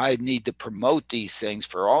say, I need to promote these things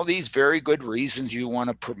for all these very good reasons. You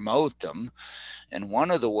want to promote them. And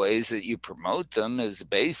one of the ways that you promote them is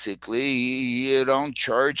basically you don't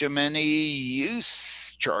charge them any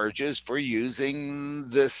use charges for using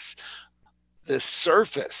this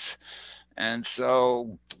surface. And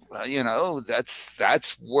so,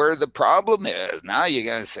 that's where the problem is. Now you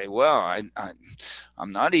got to say, well,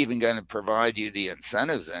 I'm not even going to provide you the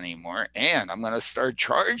incentives anymore, and I'm going to start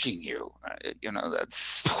charging you.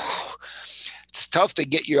 It's tough to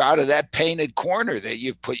get you out of that painted corner that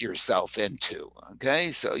you've put yourself into.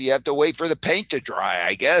 Okay, so you have to wait for the paint to dry,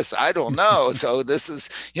 I guess. I don't know. So this is,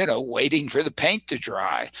 waiting for the paint to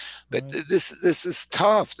dry. But this is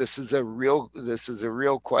tough. This is a real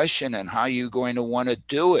question, and how you're going to want to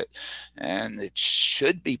do it. And it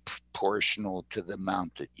should be proportional to the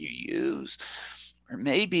amount that you use. Or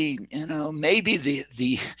maybe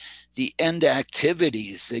the end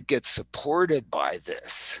activities that get supported by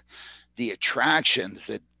this, the attractions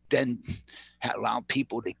that then allow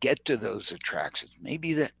people to get to those attractions.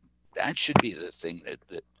 Maybe that should be the thing that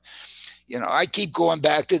I keep going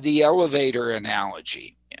back to the elevator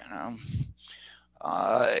analogy.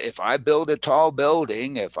 If I build a tall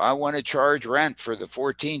building, if I want to charge rent for the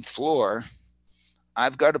 14th floor,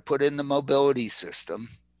 I've got to put in the mobility system.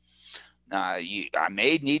 Now, I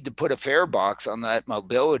may need to put a fare box on that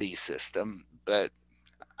mobility system, but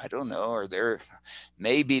I don't know, or there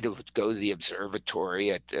maybe to go to the observatory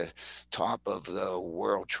at the top of the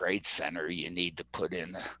World Trade Center, you need to put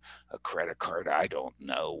in a credit card. I don't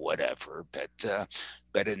know, whatever.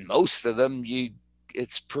 But in most of them,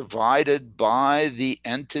 it's provided by the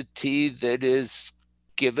entity that is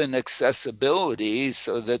given accessibility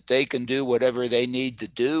so that they can do whatever they need to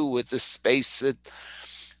do with the space that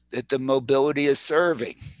the mobility is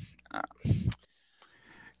serving.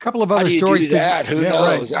 Couple of other stories. Do that? Who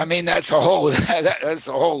knows? Right. I mean, that's a whole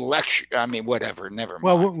lecture. I mean, whatever. Never mind.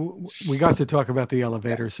 Well, we got to talk about the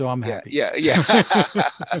elevator, so I'm happy. Yeah.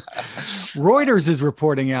 Reuters is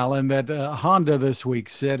reporting, Alan, that Honda this week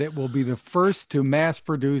said it will be the first to mass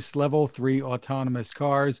produce level 3 autonomous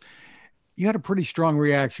cars. You had a pretty strong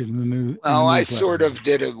reaction in the news. Well, I sort of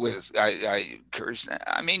did it with Kirsten.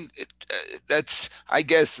 I mean, I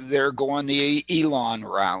guess they're going the Elon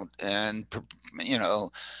route and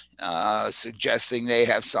suggesting they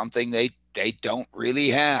have something they don't really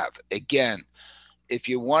have. Again, if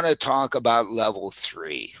you want to talk about level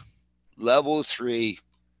 3,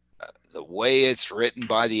 the way it's written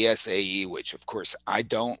by the SAE, which of course I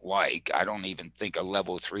don't like, I don't even think a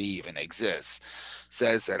level 3 even exists,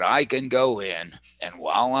 says that I can go in and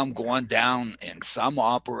while I'm going down in some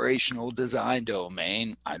operational design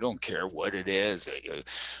domain, I don't care what it is,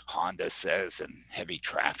 Honda says in heavy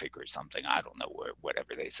traffic or something, I don't know,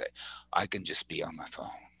 whatever they say, I can just be on my phone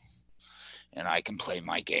and I can play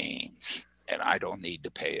my games and I don't need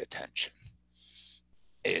to pay attention.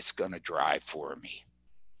 It's going to drive for me.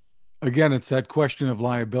 Again, it's that question of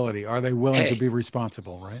liability. Are they willing to be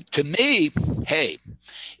responsible, right? To me, hey,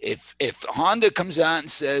 if Honda comes out and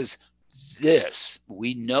says this,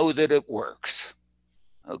 we know that it works,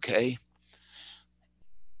 okay?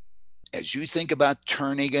 As you think about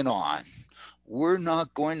turning it on, we're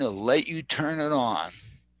not going to let you turn it on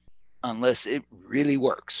unless it really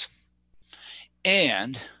works.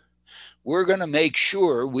 And we're going to make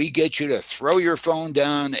sure we get you to throw your phone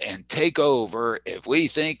down and take over if we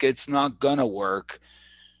think it's not going to work,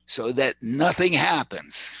 so that nothing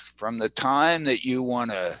happens from the time that you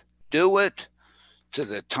want to do it to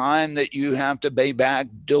the time that you have to be back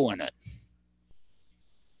doing it.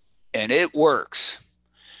 And it works.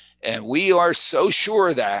 And we are so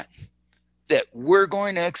sure that we're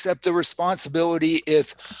going to accept the responsibility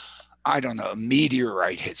if, I don't know, a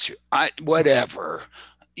meteorite hits you, whatever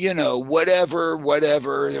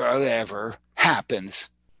happens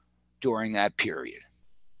during that period.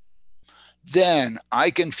 Then I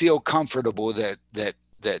can feel comfortable that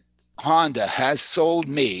Honda has sold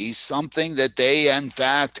me something that they, in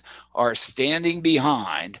fact, are standing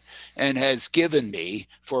behind and has given me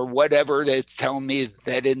for whatever that's telling me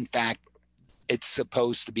that, in fact, it's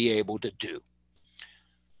supposed to be able to do.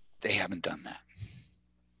 They haven't done that.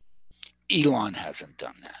 Elon hasn't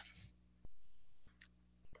done that.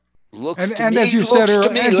 Looks to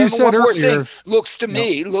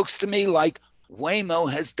me like Waymo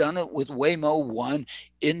has done it with Waymo 1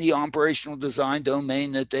 in the operational design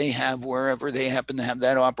domain that they have wherever they happen to have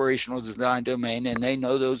that operational design domain, and they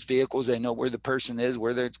know those vehicles, they know where the person is,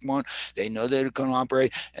 where it's going, they know that it can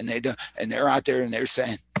operate, and they're out there and they're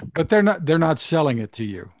saying. But they're not selling it to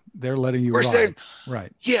you. They're letting you ride. Saying,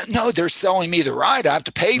 right. Yeah, no, they're selling me the ride. I have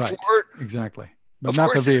to pay for it. Exactly. But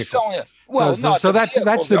not the vehicle. Well, so that's the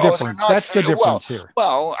difference. That's the difference here.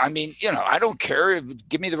 Well, I mean, I don't care.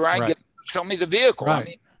 Give me the ride. Sell me the vehicle. Right. I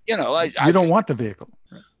mean, you don't want the vehicle.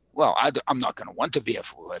 Well, I'm not going to want the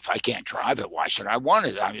vehicle if I can't drive it. Why should I want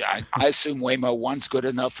it? I mean, I assume Waymo 1's good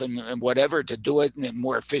enough and whatever to do it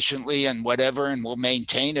more efficiently and whatever, and we'll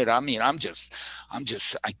maintain it. I mean, I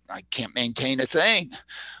can't maintain a thing.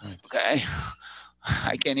 Okay,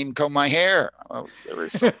 I can't even comb my hair. Oh, there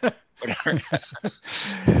is some.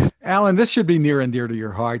 Alan, this should be near and dear to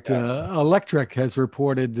your heart. Electrek has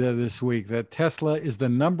reported this week that Tesla is the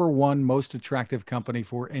 #1 most attractive company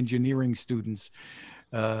for engineering students.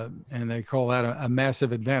 And they call that a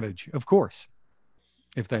massive advantage, of course,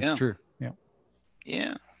 if that's true.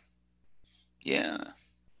 Yeah.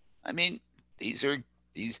 I mean,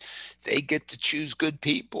 they get to choose good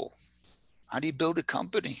people. How do you build a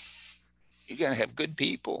company? You got to have good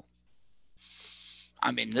people.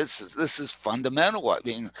 I mean, this is fundamental. I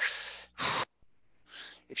mean,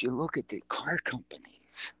 if you look at the car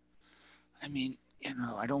companies, I mean,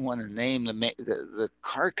 I don't want to name the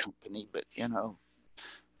car company, but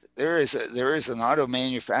there is an auto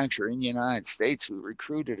manufacturer in the United States who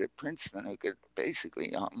recruited at Princeton who could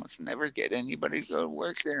basically almost never get anybody to go to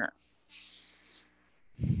work there.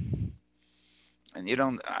 And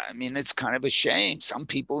it's kind of a shame. Some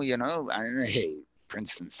people, hey,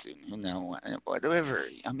 Princeton student, whatever.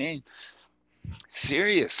 I mean,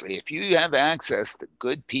 seriously, if you have access to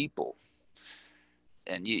good people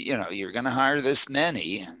and you're going to hire this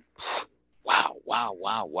many, and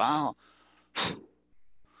wow.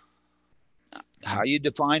 How you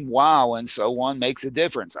define wow and so on makes a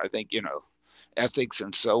difference. I think, ethics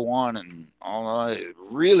and so on and all that is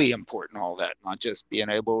really important, all that, not just being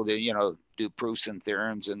able to, do proofs and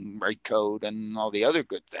theorems and write code and all the other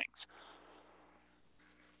good things.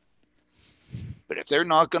 But if they're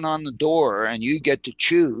knocking on the door and you get to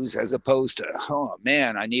choose as opposed to, oh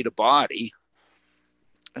man, I need a body,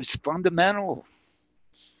 it's fundamental,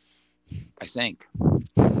 I think.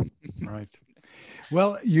 Right.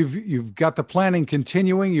 Well, you've got the planning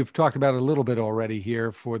continuing. You've talked about it a little bit already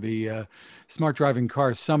here for the Smart Driving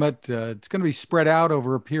Car Summit. It's going to be spread out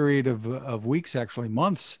over a period of weeks, actually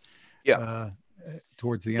months. Yeah.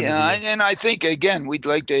 Towards the end. Yeah, and I think again, we'd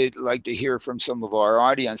like to hear from some of our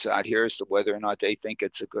audience out here as to whether or not they think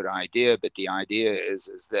it's a good idea. But the idea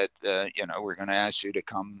is that we're going to ask you to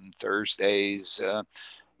come Thursdays,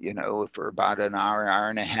 for about an hour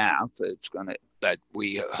and a half. It's going to but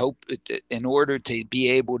we hope in order to be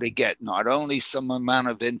able to get not only some amount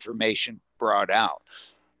of information brought out,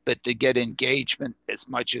 but to get engagement as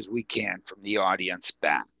much as we can from the audience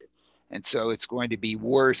back. And so it's going to be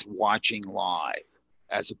worth watching live,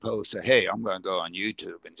 as opposed to, hey, I'm going to go on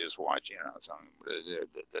YouTube and just watch, something.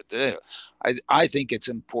 I think it's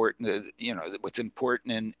important, what's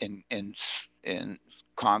important in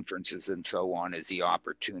conferences and so on is the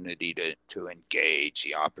opportunity to engage,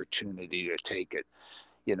 the opportunity to take it,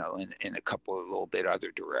 in a couple of little bit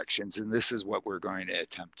other directions. And this is what we're going to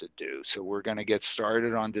attempt to do. So we're going to get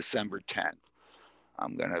started on December 10th.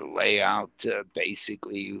 I'm going to lay out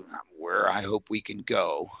basically where I hope we can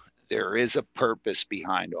go. There is a purpose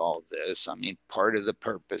behind all this. I mean, part of the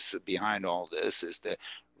purpose behind all this is to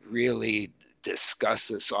really discuss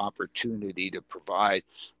this opportunity to provide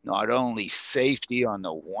not only safety on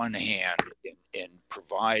the one hand in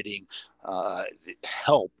providing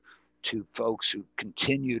help to folks who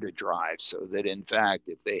continue to drive, so that in fact,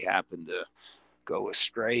 if they happen to go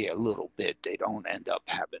astray a little bit, they don't end up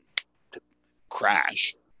having to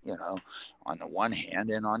crash, on the one hand,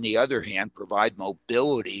 and on the other hand, provide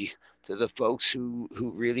mobility to the folks who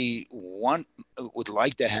really would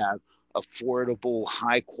like to have affordable,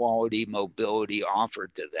 high quality mobility offered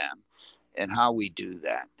to them, and how we do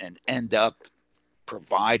that and end up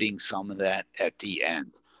providing some of that at the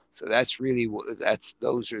end. So that's really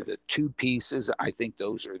those are the two pieces. I think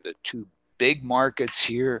those are the two big markets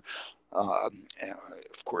here. Of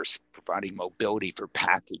course, providing mobility for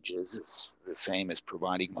packages is the same as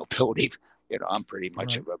providing mobility. I'm pretty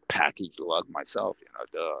much of a package lug myself.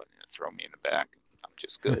 Throw me in the back. I'm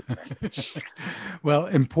just good. Well,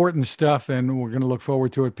 important stuff, and we're going to look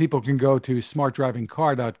forward to it. People can go to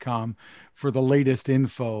smartdrivingcar.com for the latest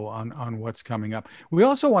info on what's coming up. We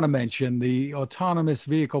also want to mention the Autonomous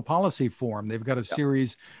Vehicle Policy Forum. They've got a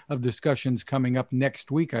series of discussions coming up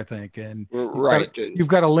next week, I think. And you've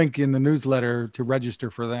got a link in the newsletter to register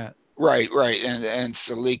for that. Right. And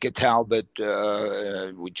Salika Talbot,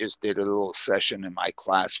 we just did a little session in my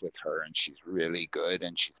class with her, and she's really good.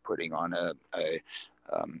 And she's putting on a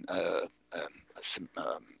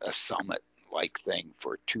summit-like thing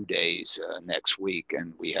for 2 days next week,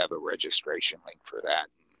 and we have a registration link for that.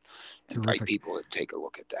 Invite people to take a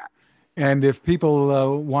look at that. And if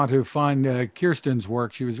people want to find Kirsten's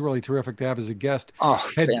work, she was really terrific to have as a guest. Oh,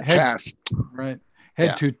 fantastic.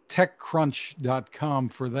 Head to techcrunch.com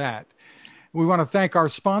for that. We want to thank our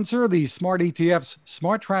sponsor, the Smart ETF's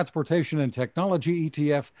Smart Transportation and Technology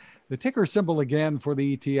ETF. The ticker symbol again for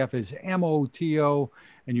the ETF is MOTO,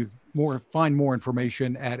 and you find more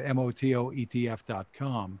information at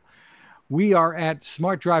motoetf.com. We are at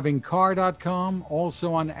smartdrivingcar.com,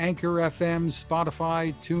 also on Anchor FM,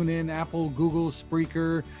 Spotify, TuneIn, Apple, Google,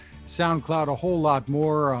 Spreaker, SoundCloud, a whole lot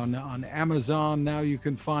more on Amazon. Now you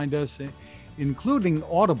can find us, including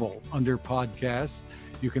Audible under podcasts.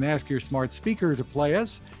 You can ask your smart speaker to play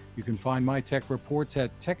us. You can find my tech reports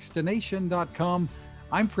at techstination.com.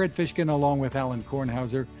 I'm Fred Fishkin along with Alan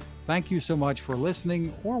Kornhauser. Thank you so much for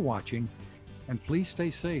listening or watching, and please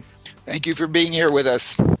stay safe. Thank you for being here with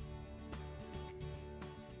us.